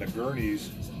both on the gurneys.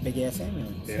 big ass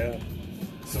ambulance. Yeah.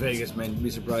 Vegas, man. You'd be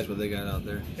surprised what they got out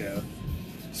there. Yeah.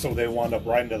 So they wound up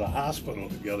riding to the hospital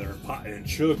together. And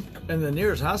Suge, And the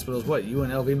nearest hospital is what?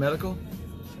 UNLV Medical?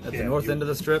 At the Yeah, north end of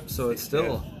the strip, so it's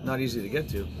still not easy to get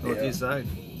to. Yeah. Northeast side.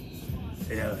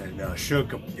 yeah, and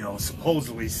Suge,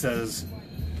 supposedly says,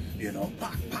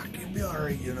 Pac, you'll be all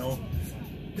right,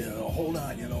 hold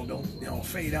on, don't,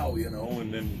 fade out,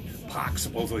 and then Pac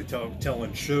supposedly telling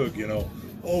Suge,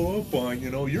 oh, I'm fine,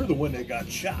 you're the one that got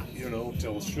shot,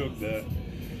 tells Suge that.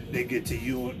 They get to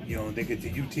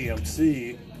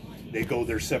UTMC, they go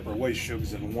their separate ways.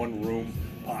 Suge's in one room,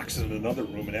 Pac's in another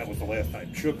room, and that was the last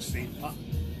time Suge seen Pac.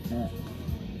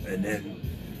 And then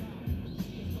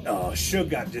Suge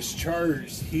got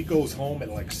discharged. He goes home at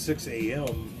like 6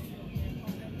 a.m.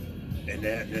 And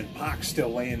then Pac's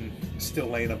still laying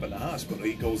up in the hospital.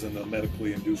 He goes into a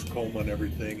medically induced coma and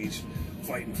everything. He's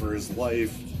fighting for his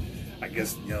life. I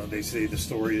guess, they say the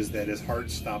story is that his heart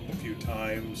stopped a few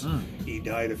times. He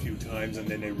died a few times, and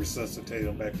then they resuscitated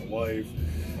him back to life.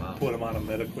 Wow. Put him on a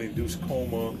medically induced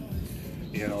coma.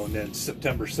 And then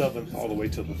September 7th all the way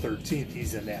to the 13th,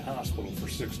 he's in that hospital for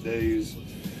 6 days.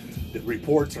 The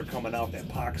reports are coming out that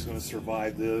Pac's going to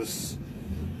survive this.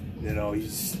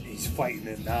 He's fighting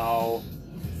it now.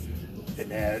 And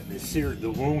that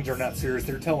the wounds are not serious.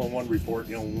 They're telling one report,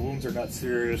 the wounds are not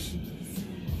serious.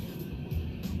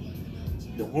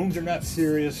 The wounds are not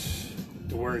serious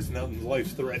to where it's nothing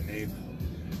life-threatening.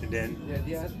 And then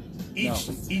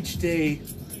each day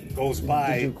goes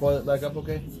by. Did you coil it back up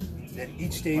okay? Then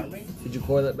each day. Did you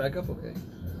coil it back up okay?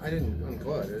 I didn't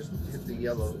uncoil it. I just hit the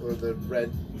yellow or the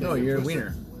red. No, you're a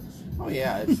wiener. Oh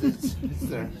yeah, it's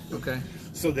there. Okay.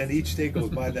 So then each day goes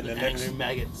by. Then the next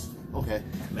Maggots. Okay.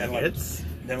 Maggots?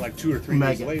 Then like 2 or 3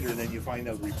 Maggots. days later, then you find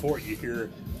a report. You hear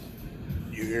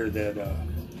that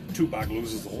Tupac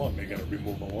loses a lung. They got to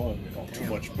remove a lung. Too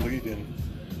much bleeding.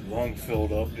 Lung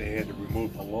filled up. They had to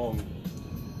remove the lung.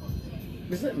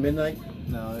 Isn't it midnight?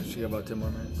 No, she got about 10 more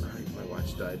minutes. My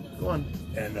watch died. Go on.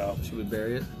 And She would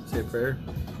bury it, say a prayer.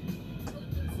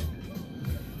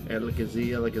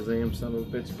 Alakazam, son of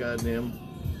a bitch, goddamn.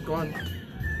 Go on.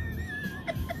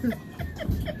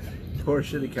 Poor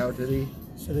shitty cow titty.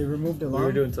 So they removed the We lung?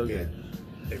 were doing so yeah, good.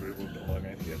 they removed the lung.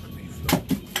 I think that's beef.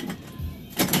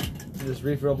 This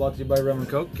refill brought to you by Rum and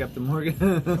Coke, Captain Morgan.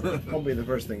 Won't be the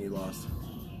first thing you lost.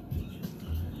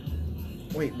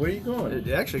 Wait, where are you going? It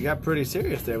actually got pretty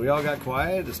serious there. We all got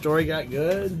quiet. The story got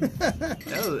good.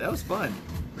 that was fun.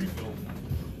 Refill.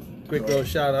 Quick little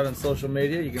shout out on social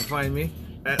media. You can find me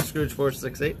at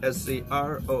Scrooge468,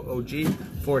 SCROOG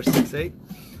 468.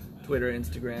 Twitter,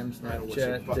 Instagram,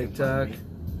 Snapchat, TikTok.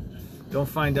 Don't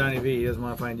find Donnie V. He doesn't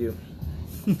want to find you.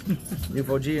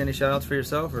 Nufo G, any shout outs for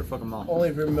yourself or fuck them all?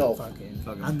 Only for milk. Fuck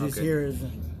 'em, I'm just okay. here as a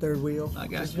third wheel. I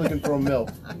got Just you. looking for a milk.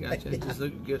 I got you. Just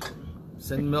look good.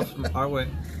 Send milk from our way.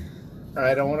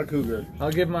 I don't want a cougar.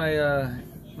 I'll give my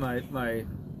my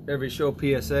every show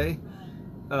PSA.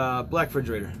 Black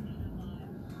refrigerator.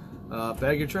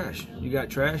 Bag your trash. You got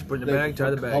trash, put it in the bag, tie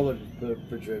the bag. Colored the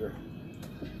refrigerator.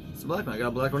 It's a black one. I got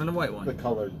a black one and a white one. The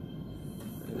colored.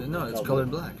 No, it's colored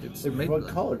black. It's They made put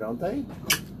black. color, don't they?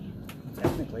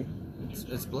 Technically,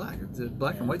 It's black. The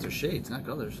black and whites are shades, not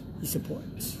colors. he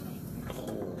supports.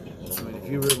 I mean, if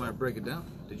you really want to break it down,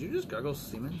 did you just gargle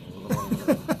semen?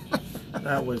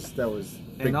 That was.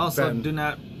 Big And also, Ben. do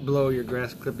not blow your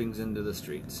grass clippings into the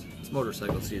streets. It's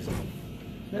motorcycle season.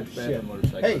 That's bad Shit. for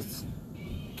motorcyclists.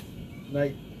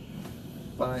 Night.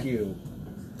 Bye. Fuck you.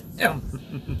 Yeah.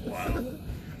 Wow.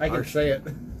 I can say it.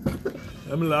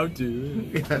 I'm allowed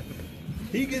to.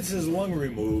 He gets his lung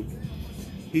removed.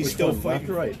 He's Which still one, fighting. left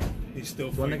or right? He's still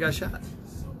The one fighting. that got shot.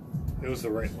 It was the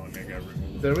right lung that got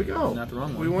removed. There we go. Not the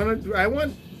wrong one. We want. I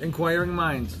want Inquiring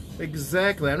minds.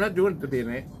 exactly. I'm not doing it to be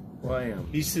an. Well, I am.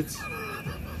 He sits.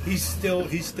 He's still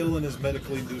in his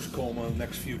medically induced coma.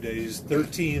 Next few days,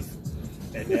 13th,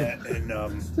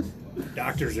 and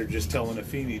doctors are just telling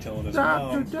Afeni, telling his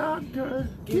mom, Doctor,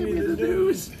 give me the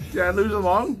news. Did I lose a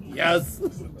lung? Yes.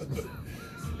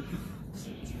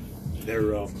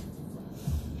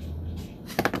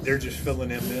 they're just filling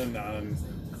him in on,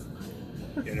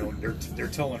 they're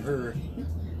telling her,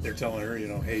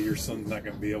 hey, your son's not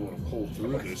going to be able to pull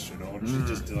through this, and she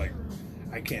just like,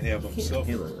 I can't have him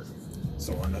suffer.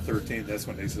 So on the 13th, that's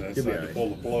when they said He'll be to alright. pull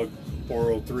the plug.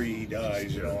 403, he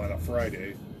dies, on a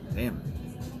Friday, Damn.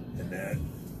 and that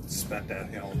spent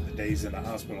that, the days in the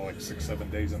hospital, like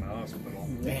 6-7 days in the hospital.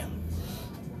 Damn.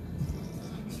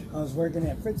 I was working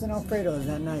at Fritz and Alfredo's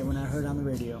that night when I heard on the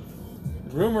radio.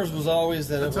 Rumors was always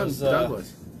that That's it on was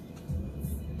Douglas.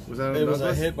 Was that on it was a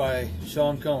Douglas? hit by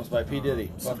Sean Combs by P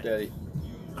Diddy, Puff Daddy.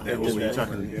 That was did that.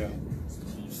 talking. Yeah.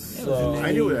 So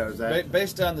I knew where that was at.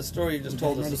 based on the story you just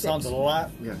told us, it sounds a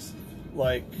lot Yes.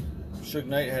 like Suge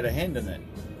Knight had a hand in it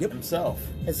himself.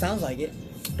 It sounds like it.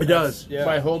 It does. Yeah.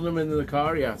 By holding him into the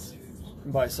car, yes.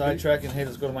 By sidetracking, hey,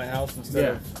 let's go to my house instead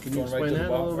Yeah. of Can you going right explain to the that a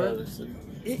bar. little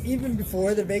bit? Even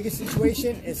before the Vegas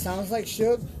situation, it sounds like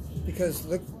Suge, because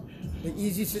look, the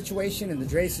Easy situation and the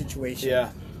Dre situation. Yeah.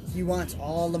 He wants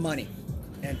all the money,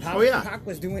 and Pac, Oh, yeah. Pac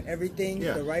was doing everything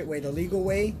Yeah. the right way, the legal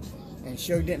way, and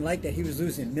Suge didn't like that. He was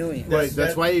losing millions. Right. That's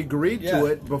that- why he agreed yeah. to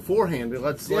it beforehand.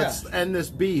 Let's end this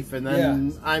beef, and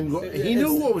then he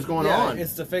knew what was going on.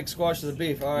 It's the fake squash of the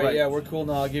beef. All right, Right. yeah, we're cool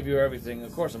now. I'll give you everything.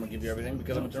 Of course, I'm gonna give you everything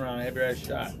because I'm gonna turn around and have your ass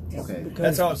shot. Okay.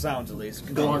 That's how it sounds, at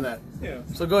least. Go on that. Yeah.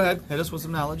 So go ahead, hit us with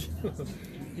some knowledge.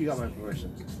 You got my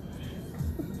permission.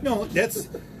 No,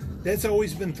 that's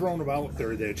always been thrown out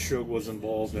there that Suge was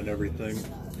involved in everything.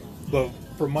 But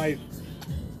from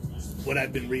what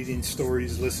I've been reading,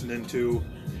 stories, listening to,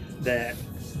 that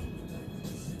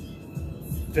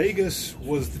Vegas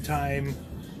was the time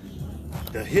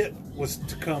the hit was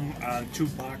to come on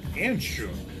Tupac and Suge.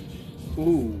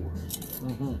 Ooh.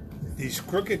 These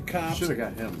crooked cops. Should have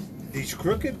got him. These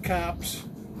crooked cops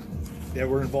that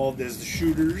were involved as the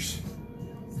shooters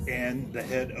and the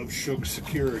head of Suge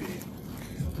Security.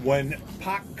 When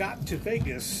Pac got to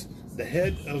Vegas, the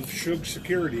head of Suge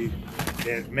Security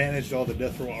that managed all the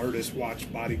death row artists,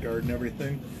 watch bodyguard and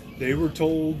everything, they were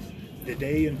told the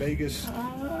day in Vegas,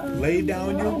 lay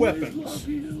down your weapons.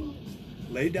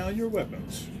 Lay down your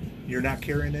weapons. You're not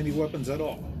carrying any weapons at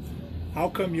all. How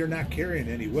come you're not carrying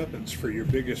any weapons for your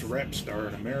biggest rap star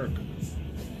in America?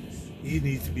 He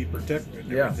needs to be protected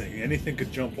and everything. Anything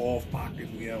could jump off, pocket,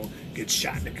 get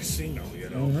shot in a casino,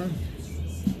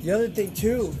 The other thing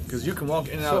too, Because you can walk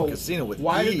in and out of a casino with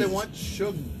why ease. did they want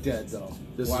Suge dead though?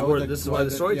 This Why is would where they- this is why why the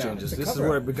did- story yeah. changes. It's a This is cover-up.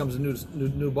 where it becomes a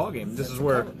new ball game. This is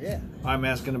where yeah. I'm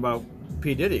asking about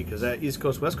P Diddy because that East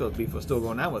Coast West Coast beef was still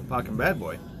going on with Pac and Bad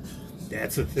Boy.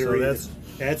 That's a theory. So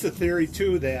that's a theory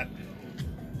too. That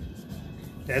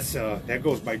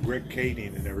goes by Greg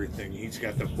Kading and everything. He's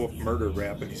got the book Murder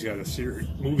Rap, and he's got a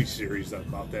movie series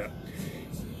about that.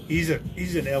 He's an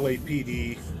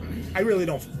LAPD. I really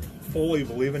don't fully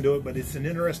believe into it, but it's an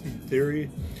interesting theory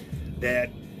that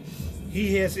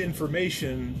he has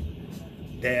information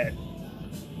that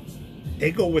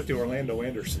they go with the Orlando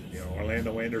Anderson.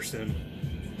 Orlando Anderson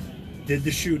did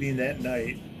the shooting that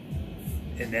night,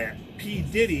 and that P.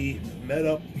 Diddy met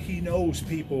up. He knows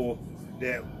people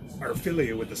that are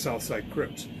affiliated with the Southside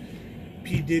Crips.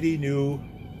 P. Diddy knew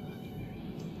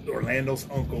Orlando's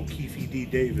uncle, Keefe D.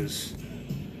 Davis,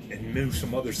 and knew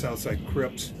some other Southside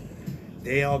Crips.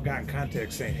 They all got in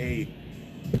contact saying, hey,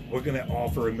 we're going to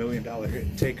offer $1 million hit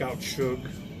and take out Suge.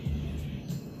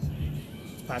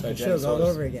 Popping Suge all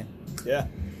over again. Yeah.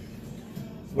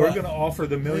 We're going to offer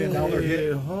the $1 million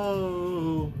hit.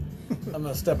 Ho. I'm going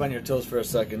to step on your toes for a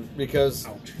second because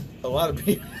Ouch. a lot of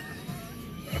people...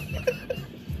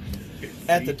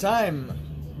 At the time,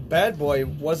 Bad Boy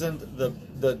wasn't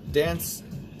the dance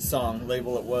song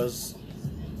label it was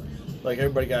like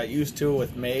everybody got used to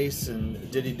with Mace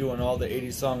and Diddy doing all the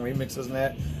 80s song remixes and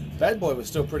that. Bad Boy was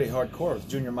still pretty hardcore with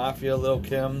Junior Mafia, Lil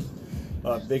Kim,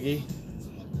 Biggie.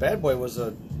 Bad Boy was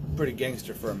a pretty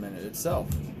gangster for a minute itself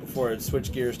before it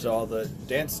switched gears to all the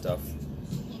dance stuff.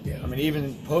 Yeah. I mean,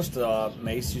 even post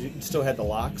Mace, you still had the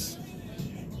locks,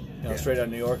 you know, straight out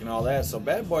of New York and all that. So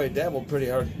Bad Boy dabbled pretty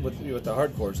hard with the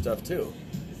hardcore stuff too.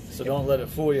 So don't let it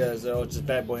fool you as though it's just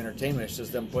Bad Boy Entertainment. It's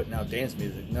just them putting out dance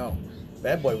music. No,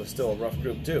 Bad Boy was still a rough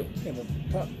group too. Yeah,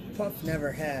 but Puff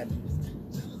never had.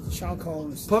 Sean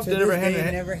Combs. Puff never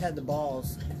had the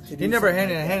balls. To do He never something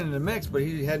handed like a that. hand in the mix, but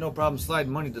he had no problem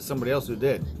sliding money to somebody else who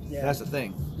did. Yeah. That's the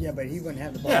thing. Yeah, but he wouldn't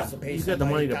have the balls Yeah, to pay. you got the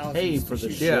money somebody to pay thousands for to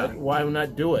the shoot shit. Yeah. Why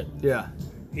not do it? Yeah.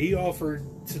 He offered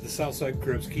to the Southside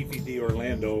Crips, Keefe D.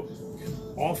 Orlando,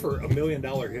 offer $1 million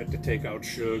hit to take out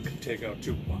Suge, take out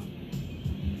Tupac.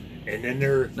 And then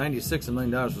they're... $96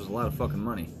 million was a lot of fucking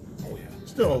money. Oh, yeah.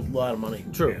 Still a lot of money.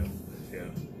 True. Yeah, yeah.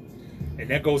 And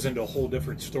that goes into a whole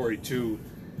different story, too.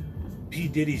 P.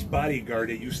 Diddy's bodyguard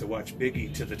that used to watch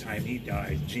Biggie to the time he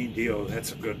died, Gene Dio,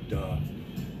 that's a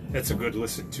good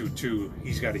listen to, too.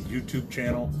 He's got a YouTube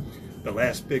channel. The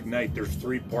Last Big Night, there's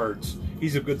 3 parts.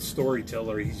 He's a good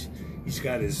storyteller. He's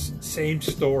got his same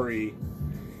story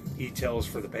he tells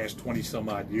for the past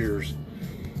 20-some-odd years.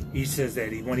 He says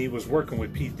that when he was working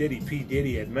with P.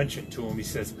 Diddy had mentioned to him, he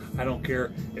says, I don't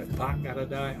care if Pac gotta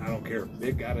die, I don't care if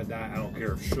Big gotta die, I don't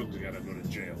care if Suge's gotta go to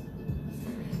jail.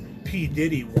 P.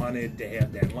 Diddy wanted to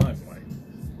have that limelight.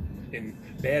 And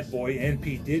Bad Boy and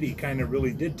P. Diddy kind of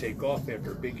really did take off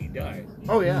after Biggie died.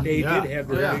 Oh, yeah. They Yeah. did have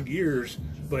their big years,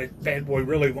 but Bad Boy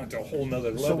really went to a whole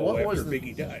nother So level what was after the-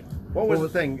 Biggie died. What was the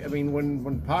thing? I mean,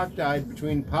 when Pac died,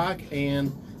 between Pac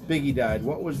and Biggie died,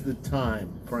 what was the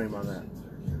time frame on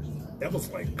that? That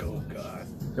was like, oh God.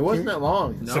 It wasn't that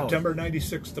long. No. September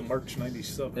 96 to March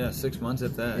 97. Yeah, 6 months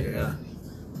at that. Yeah.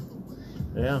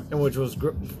 Yeah. And which was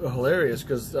hilarious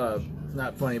because,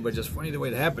 not funny, but just funny the way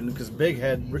it happened because Big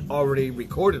had already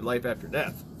recorded Life After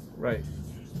Death. Right.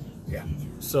 Yeah.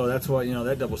 So that's why, you know,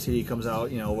 that double CD comes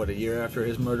out, you know, what, a year after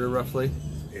his murder roughly?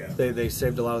 Yeah. They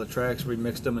saved a lot of the tracks,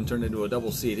 remixed them, and turned it into a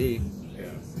double CD. Yeah.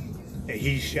 And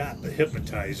he shot the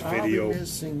Hypnotize I'll video. be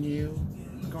missing you.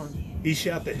 Go on. He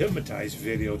shot the Hypnotize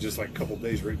video just like a couple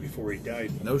days right before he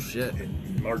died. No shit.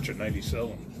 In March of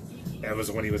 97. That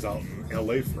was when he was out in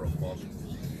L.A. for a month.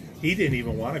 He didn't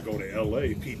even want to go to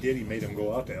L.A. P. Diddy made him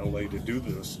go out to L.A. to do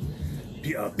this.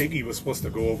 Biggie was supposed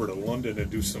to go over to London and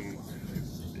do some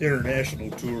international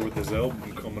tour with his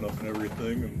album coming up and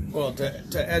everything. And Well,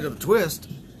 to add to the twist,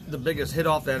 the biggest hit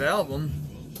off that album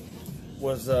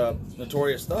was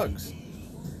Notorious Thugs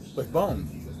with Bone.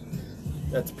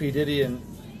 That's P. Diddy and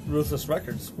Ruthless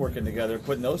Records working together,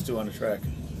 putting those 2 on the track.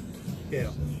 yeah.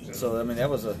 So, I mean, that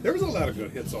was a... There was a lot of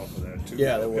good hits off of that, too.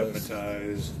 Yeah, there was.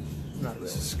 Hypnotize, Not really.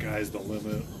 Sky's the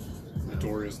Limit,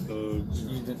 Notorious Thugs.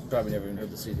 You probably never even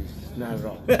heard the CD. Not at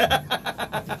all.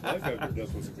 Life After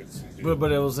Death was a good CD.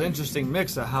 But it was an interesting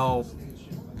mix of how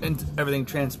everything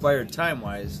transpired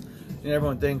time-wise. And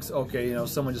everyone thinks, okay, you know,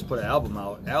 someone just put an album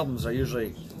out. Albums are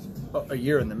usually a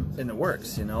year in the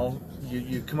works, you know.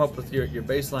 You come up with your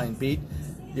baseline beat,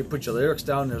 you put your lyrics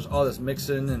down, there's all this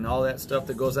mixing and all that stuff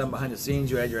that goes on behind the scenes.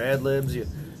 You add your ad-libs,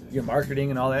 your marketing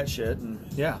and all that shit, and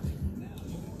yeah.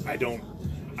 I don't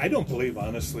believe,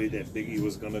 honestly, that Biggie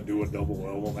was going to do a double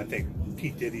album. I think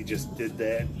Pete Diddy just did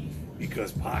that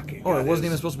because Pac. Oh, it wasn't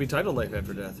even supposed to be titled Life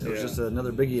After Death. It was Yeah. just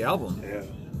another Biggie album. Yeah.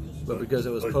 But because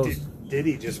it was But post...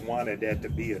 Diddy just wanted that to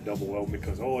be a double album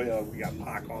because, oh, yeah, we got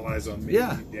Pac, All Eyes on Me.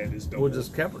 Yeah. That is double. We'll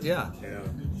just Yeah.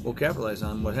 we'll capitalize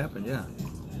on what happened, yeah.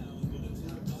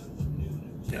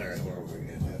 All right, where are we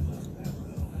at?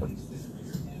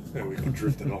 There we go,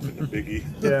 drifted off into Biggie.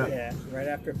 Yeah, right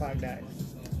after Pac died.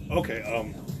 Okay,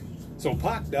 so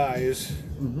Pac dies.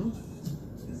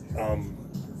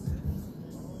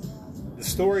 The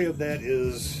story of that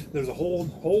is there's a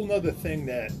whole nother thing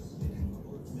that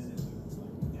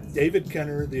David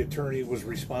Kenner, the attorney, was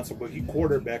responsible. He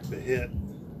quarterbacked the hit,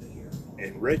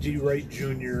 and Reggie Wright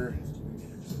Jr.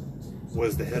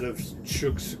 was the head of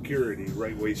Suge Security,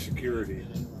 Right Way Security.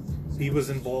 He was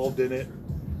involved in it,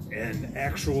 and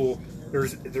actual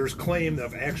there's claim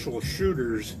of actual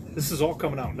shooters. This is all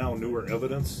coming out now, newer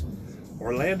evidence.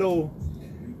 Orlando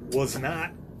was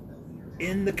not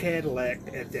in the Cadillac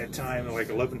at that time, like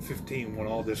 11:15 when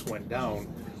all this went down.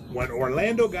 When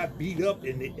Orlando got beat up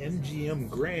in the MGM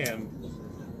Grand,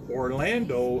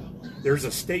 Orlando, there's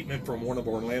a statement from one of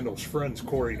Orlando's friends,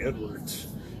 Corey Edwards'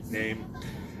 name.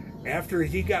 After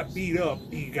he got beat up,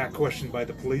 he got questioned by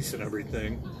the police and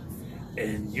everything.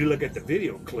 And you look at the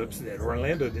video clips, that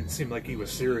Orlando didn't seem like he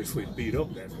was seriously beat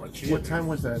up that much either. What time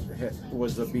was that hit?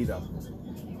 Was the beat up?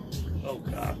 Oh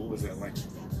God, what was that like?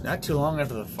 Not too long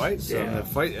after the fight, so Yeah. the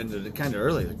fight ended kind of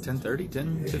early, like 10:30,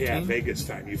 10:15. Yeah, Vegas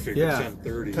time. You figure Yeah.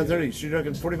 10:30. 10:30. So you're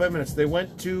talking 45 minutes. They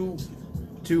went to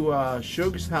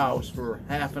Suge's house for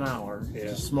half an hour Yeah.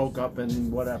 to smoke up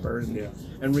and whatever and, Yeah.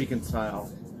 and reconcile.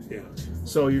 Yeah.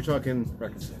 So you're talking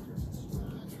Reconcile.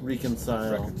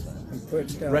 reconcile.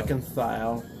 But,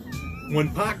 Reconcile. When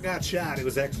Pac got shot, it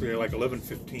was actually like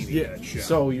 11:15. He got shot.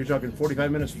 So you're talking 45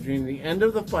 minutes between the end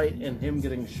of the fight and him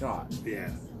getting shot. yeah,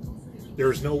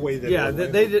 there's no way that. Yeah,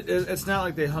 Orlando- they did. It's not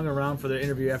like they hung around for the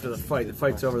interview after the fight. The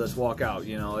fight's over. Let's walk out.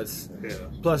 You know, it's Yeah.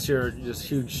 plus you're just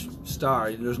huge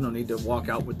star. There's no need to walk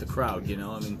out with the crowd. You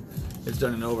know, I mean, it's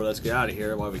done and over. Let's get out of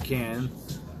here while we can.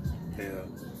 Yeah.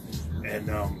 And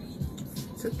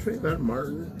Is that Trayvon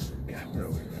Martin? yeah, where are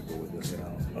we gonna go with this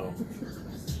now?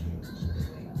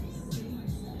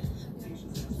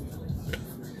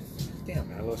 Damn,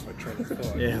 I lost my train of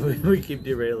thought. Yeah, we keep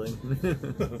derailing.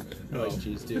 I like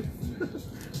cheese too.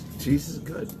 Cheese is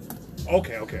good.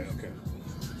 Okay.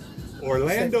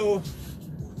 Orlando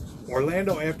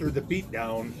after the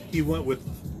beatdown,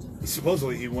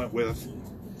 supposedly he went with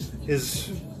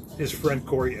his friend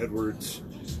Corey Edwards.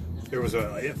 There was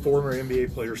a former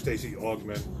NBA player, Stacey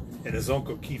Augman, and his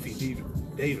uncle Keefe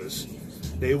Davis.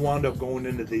 They wound up going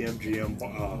into the MGM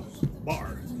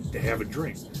bar to have a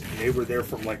drink. And they were there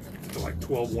from like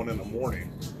 12, 1 in the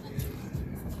morning.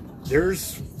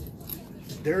 There's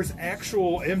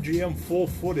actual MGM full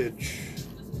footage.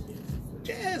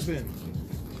 Jasmine.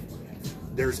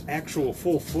 There's actual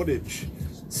full footage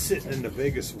sitting in the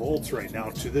Vegas vaults right now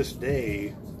to this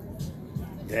day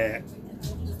that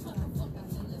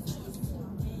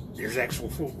there's actual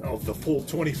the full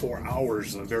 24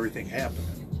 hours of everything happening.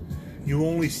 You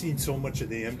only seen so much of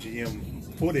the MGM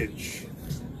footage.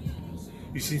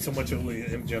 You've seen so much of the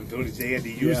MGM footage. They had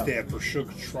to use that for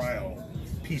Suge's trial,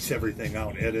 piece everything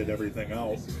out, edit everything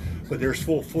out. But there's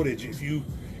full footage.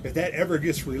 If that ever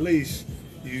gets released,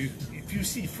 if you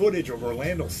see footage of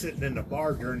Orlando sitting in the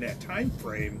bar during that time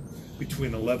frame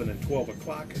between 11 and 12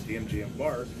 o'clock at the MGM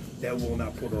bar, that will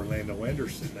not put Orlando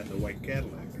Anderson in the white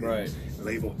Cadillac. Right.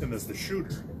 Label him as the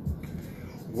shooter.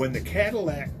 When the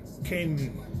Cadillac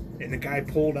came and the guy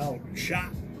pulled out and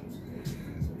shot,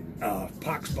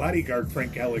 Pac's bodyguard,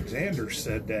 Frank Alexander,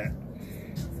 said that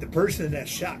the person that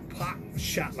shot Pac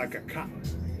shot like a cop.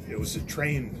 It was a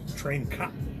trained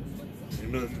cop.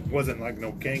 It wasn't like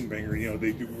no gangbanger, you know,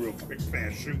 they do real quick,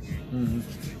 fast shooting.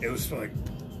 Mm-hmm. It was like,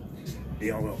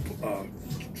 you know,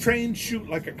 trained shoot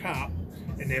like a cop,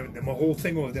 and the whole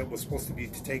thing was that was supposed to be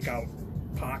to take out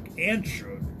Pac and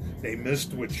Suge. They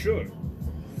missed with Suge.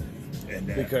 And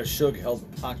Because Suge held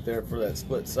Pac there for that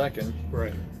split second.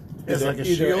 right. It's like a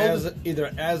shield.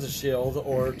 Either as a shield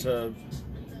or to,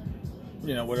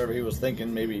 you know, whatever he was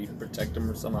thinking, maybe protect him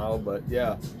or somehow. But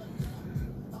yeah,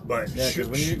 But yeah.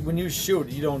 Because when you shoot,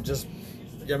 you don't just.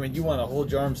 I mean, you want to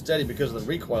hold your arm steady because of the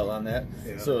recoil on that.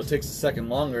 Yeah. So it takes a second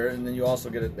longer, and then you also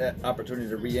get that opportunity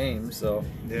to re-aim. So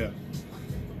yeah.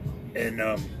 And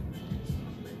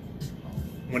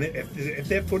if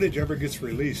that footage ever gets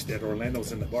released that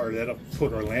Orlando's in the bar, that'll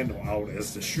put Orlando out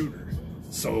as the shooter.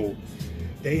 So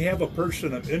they have a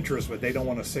person of interest, but they don't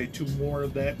want to say too more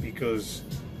of that because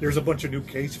there's a bunch of new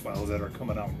case files that are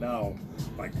coming out now,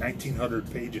 like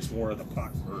 1,900 pages more of the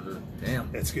Pac murder.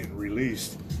 Damn. That's getting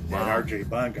released. Wow. That RJ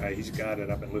Bond guy, he's got it.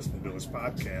 I've been listening to his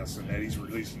podcast, and that he's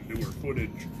releasing newer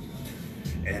footage.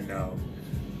 And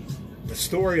the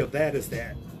story of that is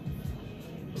that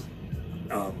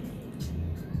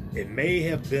it may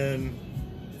have been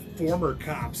former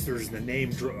cops. There's the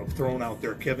name thrown out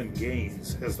there, Kevin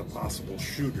Gaines, as the possible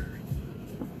shooter.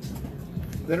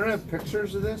 They don't have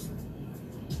pictures of this?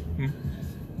 Hmm?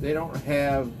 They don't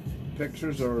have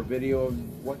pictures or video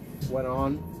of what went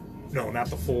on? No, not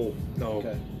the full. No.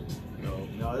 Okay.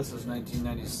 no, this is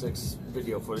 1996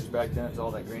 video footage. Back then, it's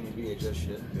all that grainy VHS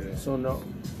shit. Yeah. So no.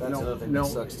 That's another thing that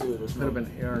sucks too. There's Could have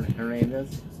been Aaron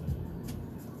Hernandez.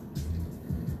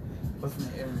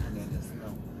 Wasn't Aaron Hernandez?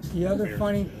 No.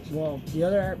 The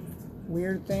other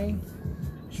weird thing,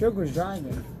 Suge was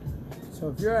driving. So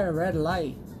if you're at a red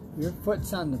light, your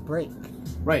foot's on the brake.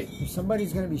 Right. If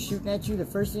somebody's going to be shooting at you, the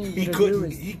first thing He you're going to do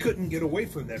couldn't. is... He couldn't get away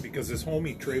from that because his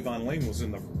homie Trayvon Lane was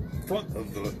in the front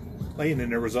of the lane,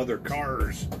 and there was other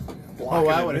cars blocking. Oh,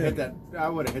 I him would have in. hit that. I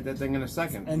would have hit that thing in a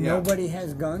second. And yeah. nobody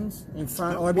has guns in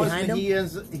front or behind him? He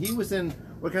was in.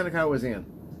 What kind of car was he in?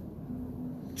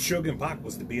 Suge and Pac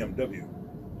was the BMW.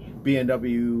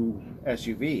 BMW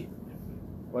SUV,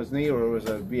 wasn't he, or was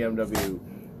it a BMW?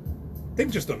 I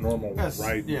think just a normal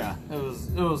ride. Yeah, it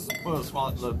was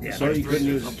small. Yeah, So you couldn't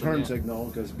use a something, turn yeah. signal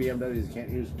because BMWs can't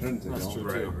use a turn signal. That's true.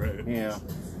 Right, right. Yeah.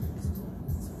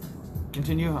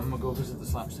 Continue. I'm gonna go visit the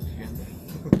slapstick again.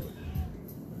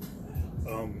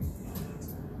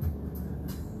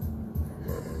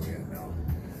 Where are we at now?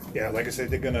 Yeah, like I said,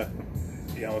 they're gonna,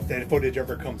 if that footage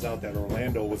ever comes out that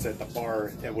Orlando was at the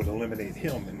bar, that would eliminate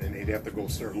him, and then they'd have to go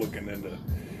start looking into,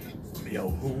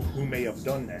 who may have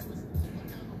done that.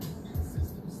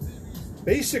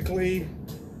 Basically,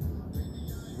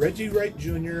 Reggie Wright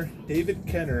Jr., David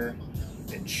Kenner,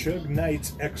 and Suge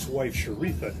Knight's ex-wife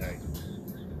Sharitha Knight.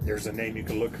 There's a name, you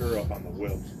can look her up on the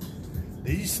web.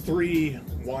 These three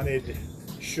wanted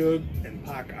Suge and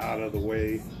Pac out of the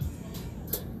way.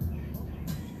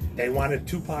 They wanted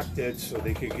Tupac dead so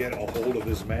they could get a hold of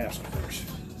his masters.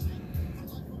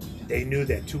 They knew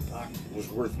that Tupac was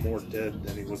worth more dead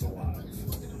than he was alive.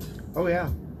 Oh yeah,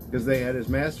 because they had his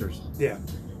masters. Yeah.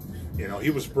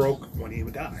 He was broke when he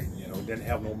died. Didn't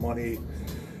have no money.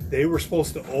 They were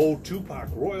supposed to owe Tupac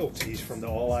royalties from the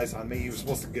All Eyes on Me. He was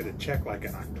supposed to get a check like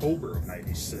in October of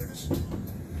 '96.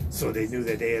 So they knew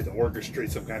that they had to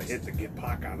orchestrate some kind of hit to get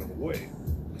Pac out of the way.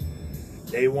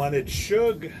 They wanted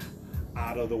Suge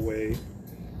out of the way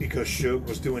because Suge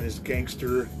was doing his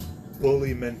gangster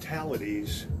bully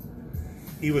mentalities.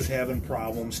 He was having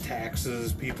problems,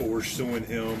 taxes, people were suing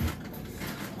him,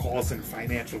 causing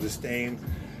financial disdain.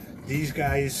 These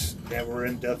guys that were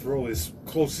in death row, his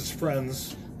closest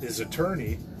friends, his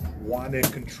attorney, wanted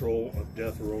control of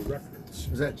Death Row Records.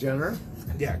 Was that Jenner?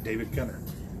 Yeah, David Kenner.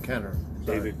 Kenner.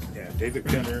 Sorry. David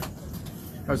Kenner.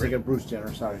 I was thinking Bruce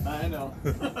Jenner. Sorry. I know.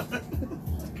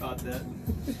 Caught that.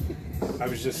 I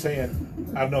was just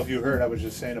saying, I don't know if you heard, I was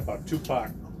just saying about Tupac.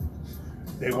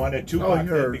 They wanted Tupac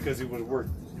dead because he was worth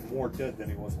more dead than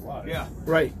he was alive. Yeah.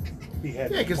 Right. He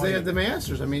had Yeah, because they money. had the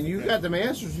masters. I mean, you got the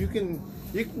masters. You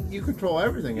control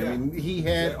everything. I mean, he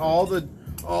had all the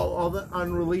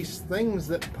unreleased things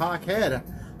that Pac had.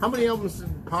 How many albums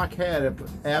did Pac had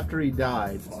after he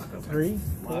died? 3,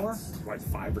 4? Like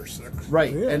 5 or 6.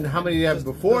 Right. Really? And how many did he have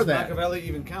before Does that? Machiavelli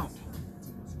even count?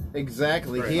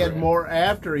 Exactly. Right, he had right. more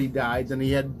after he died than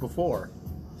he had before.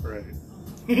 Right.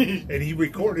 And he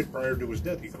recorded prior to his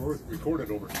death. He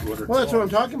recorded over 200 Well, that's what I'm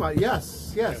songs. talking about.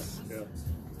 Yes. Yes. Yeah.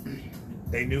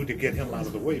 They knew to get him out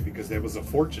of the way because there was a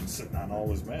fortune sitting on all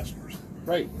his masters.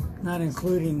 Right. Not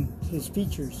including his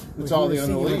features. It's where all he the was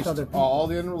singing with unreleased. other people. All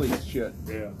the unreleased shit.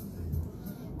 Yeah.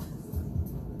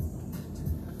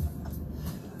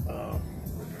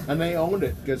 And they owned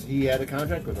it because he had a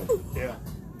contract with them. Yeah.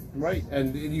 Right.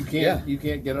 And you can't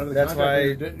get out of the That's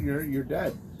contract. why- You're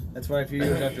dead. That's why a few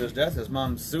years after his death, his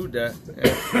mom sued that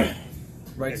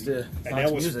rights to And Pac's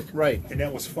that was music. Right. And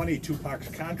that was funny. Tupac's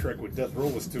contract with Death Row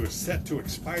was set to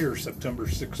expire September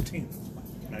 16th,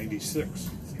 '96,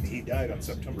 and he died on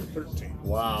September 13th.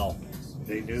 Wow.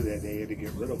 They knew that they had to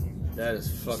get rid of him. That is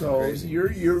fucking So crazy.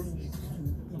 you're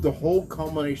the whole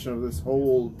culmination of this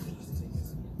whole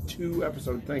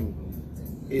 2-episode thing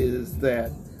is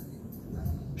that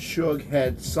Suge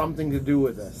had something to do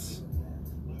with this,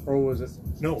 or was it?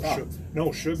 No,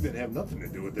 Suge didn't have nothing to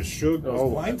do with this. Suge was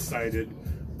blindsided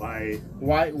by.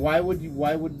 Why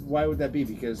would that be?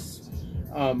 Because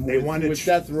They with, wanted with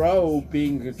Death Row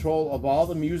being in control of all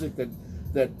the music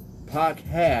that Pac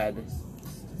had,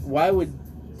 why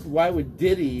would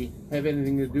Diddy have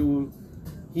anything to do?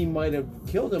 He might have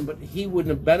killed him, but he wouldn't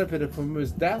have benefited from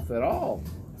his death at all.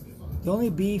 The only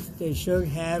beef that Suge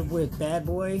had with Bad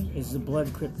Boy is the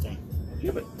Blood Crip thing.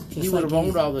 Yeah, but he Just would like have owned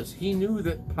his- all this. He knew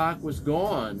that Pac was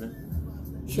gone.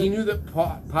 He knew that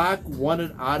Pac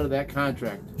wanted out of that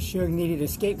contract. Suge needed a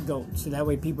scapegoat, so that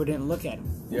way people didn't look at him.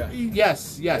 Yeah.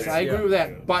 Yes, I agree with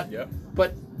that. Yeah.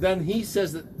 But then he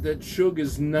says that Suge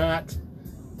is not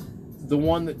the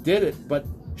one that did it, but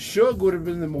Suge would have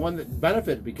been the one that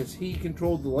benefited because he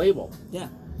controlled the label. Yeah.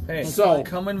 Hey, So-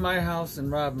 come in my house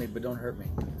and rob me, but don't hurt me.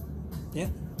 Yeah.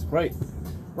 Right,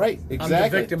 exactly. I'm the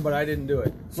victim, but I didn't do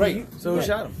it. Right. So who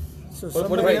shot him? So What do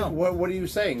somebody, we Right. know? What are you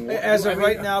saying? As of I mean,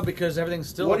 right now, because everything's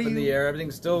still what up do in the you- air,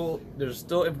 there's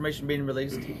still information being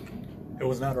released. It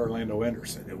was not Orlando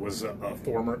Anderson. It was a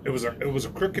former. It was a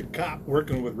crooked cop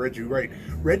working with Reggie Wright.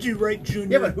 Reggie Wright Jr.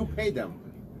 Yeah, but who paid them?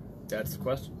 That's the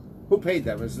question. Who paid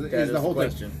them? Is is the whole the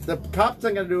thing. question. The cop's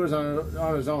not going to do it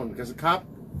on his own because the cop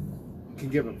can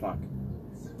give a fuck.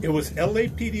 It was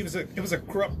LAPD. It was a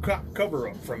cover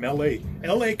up from LA.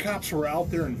 LA cops were out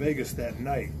there in Vegas that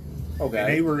night. Okay. And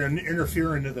they were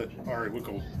interfering to the. All right, we'll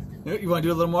go. You want to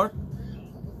do a little more?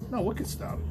 No, we could stop.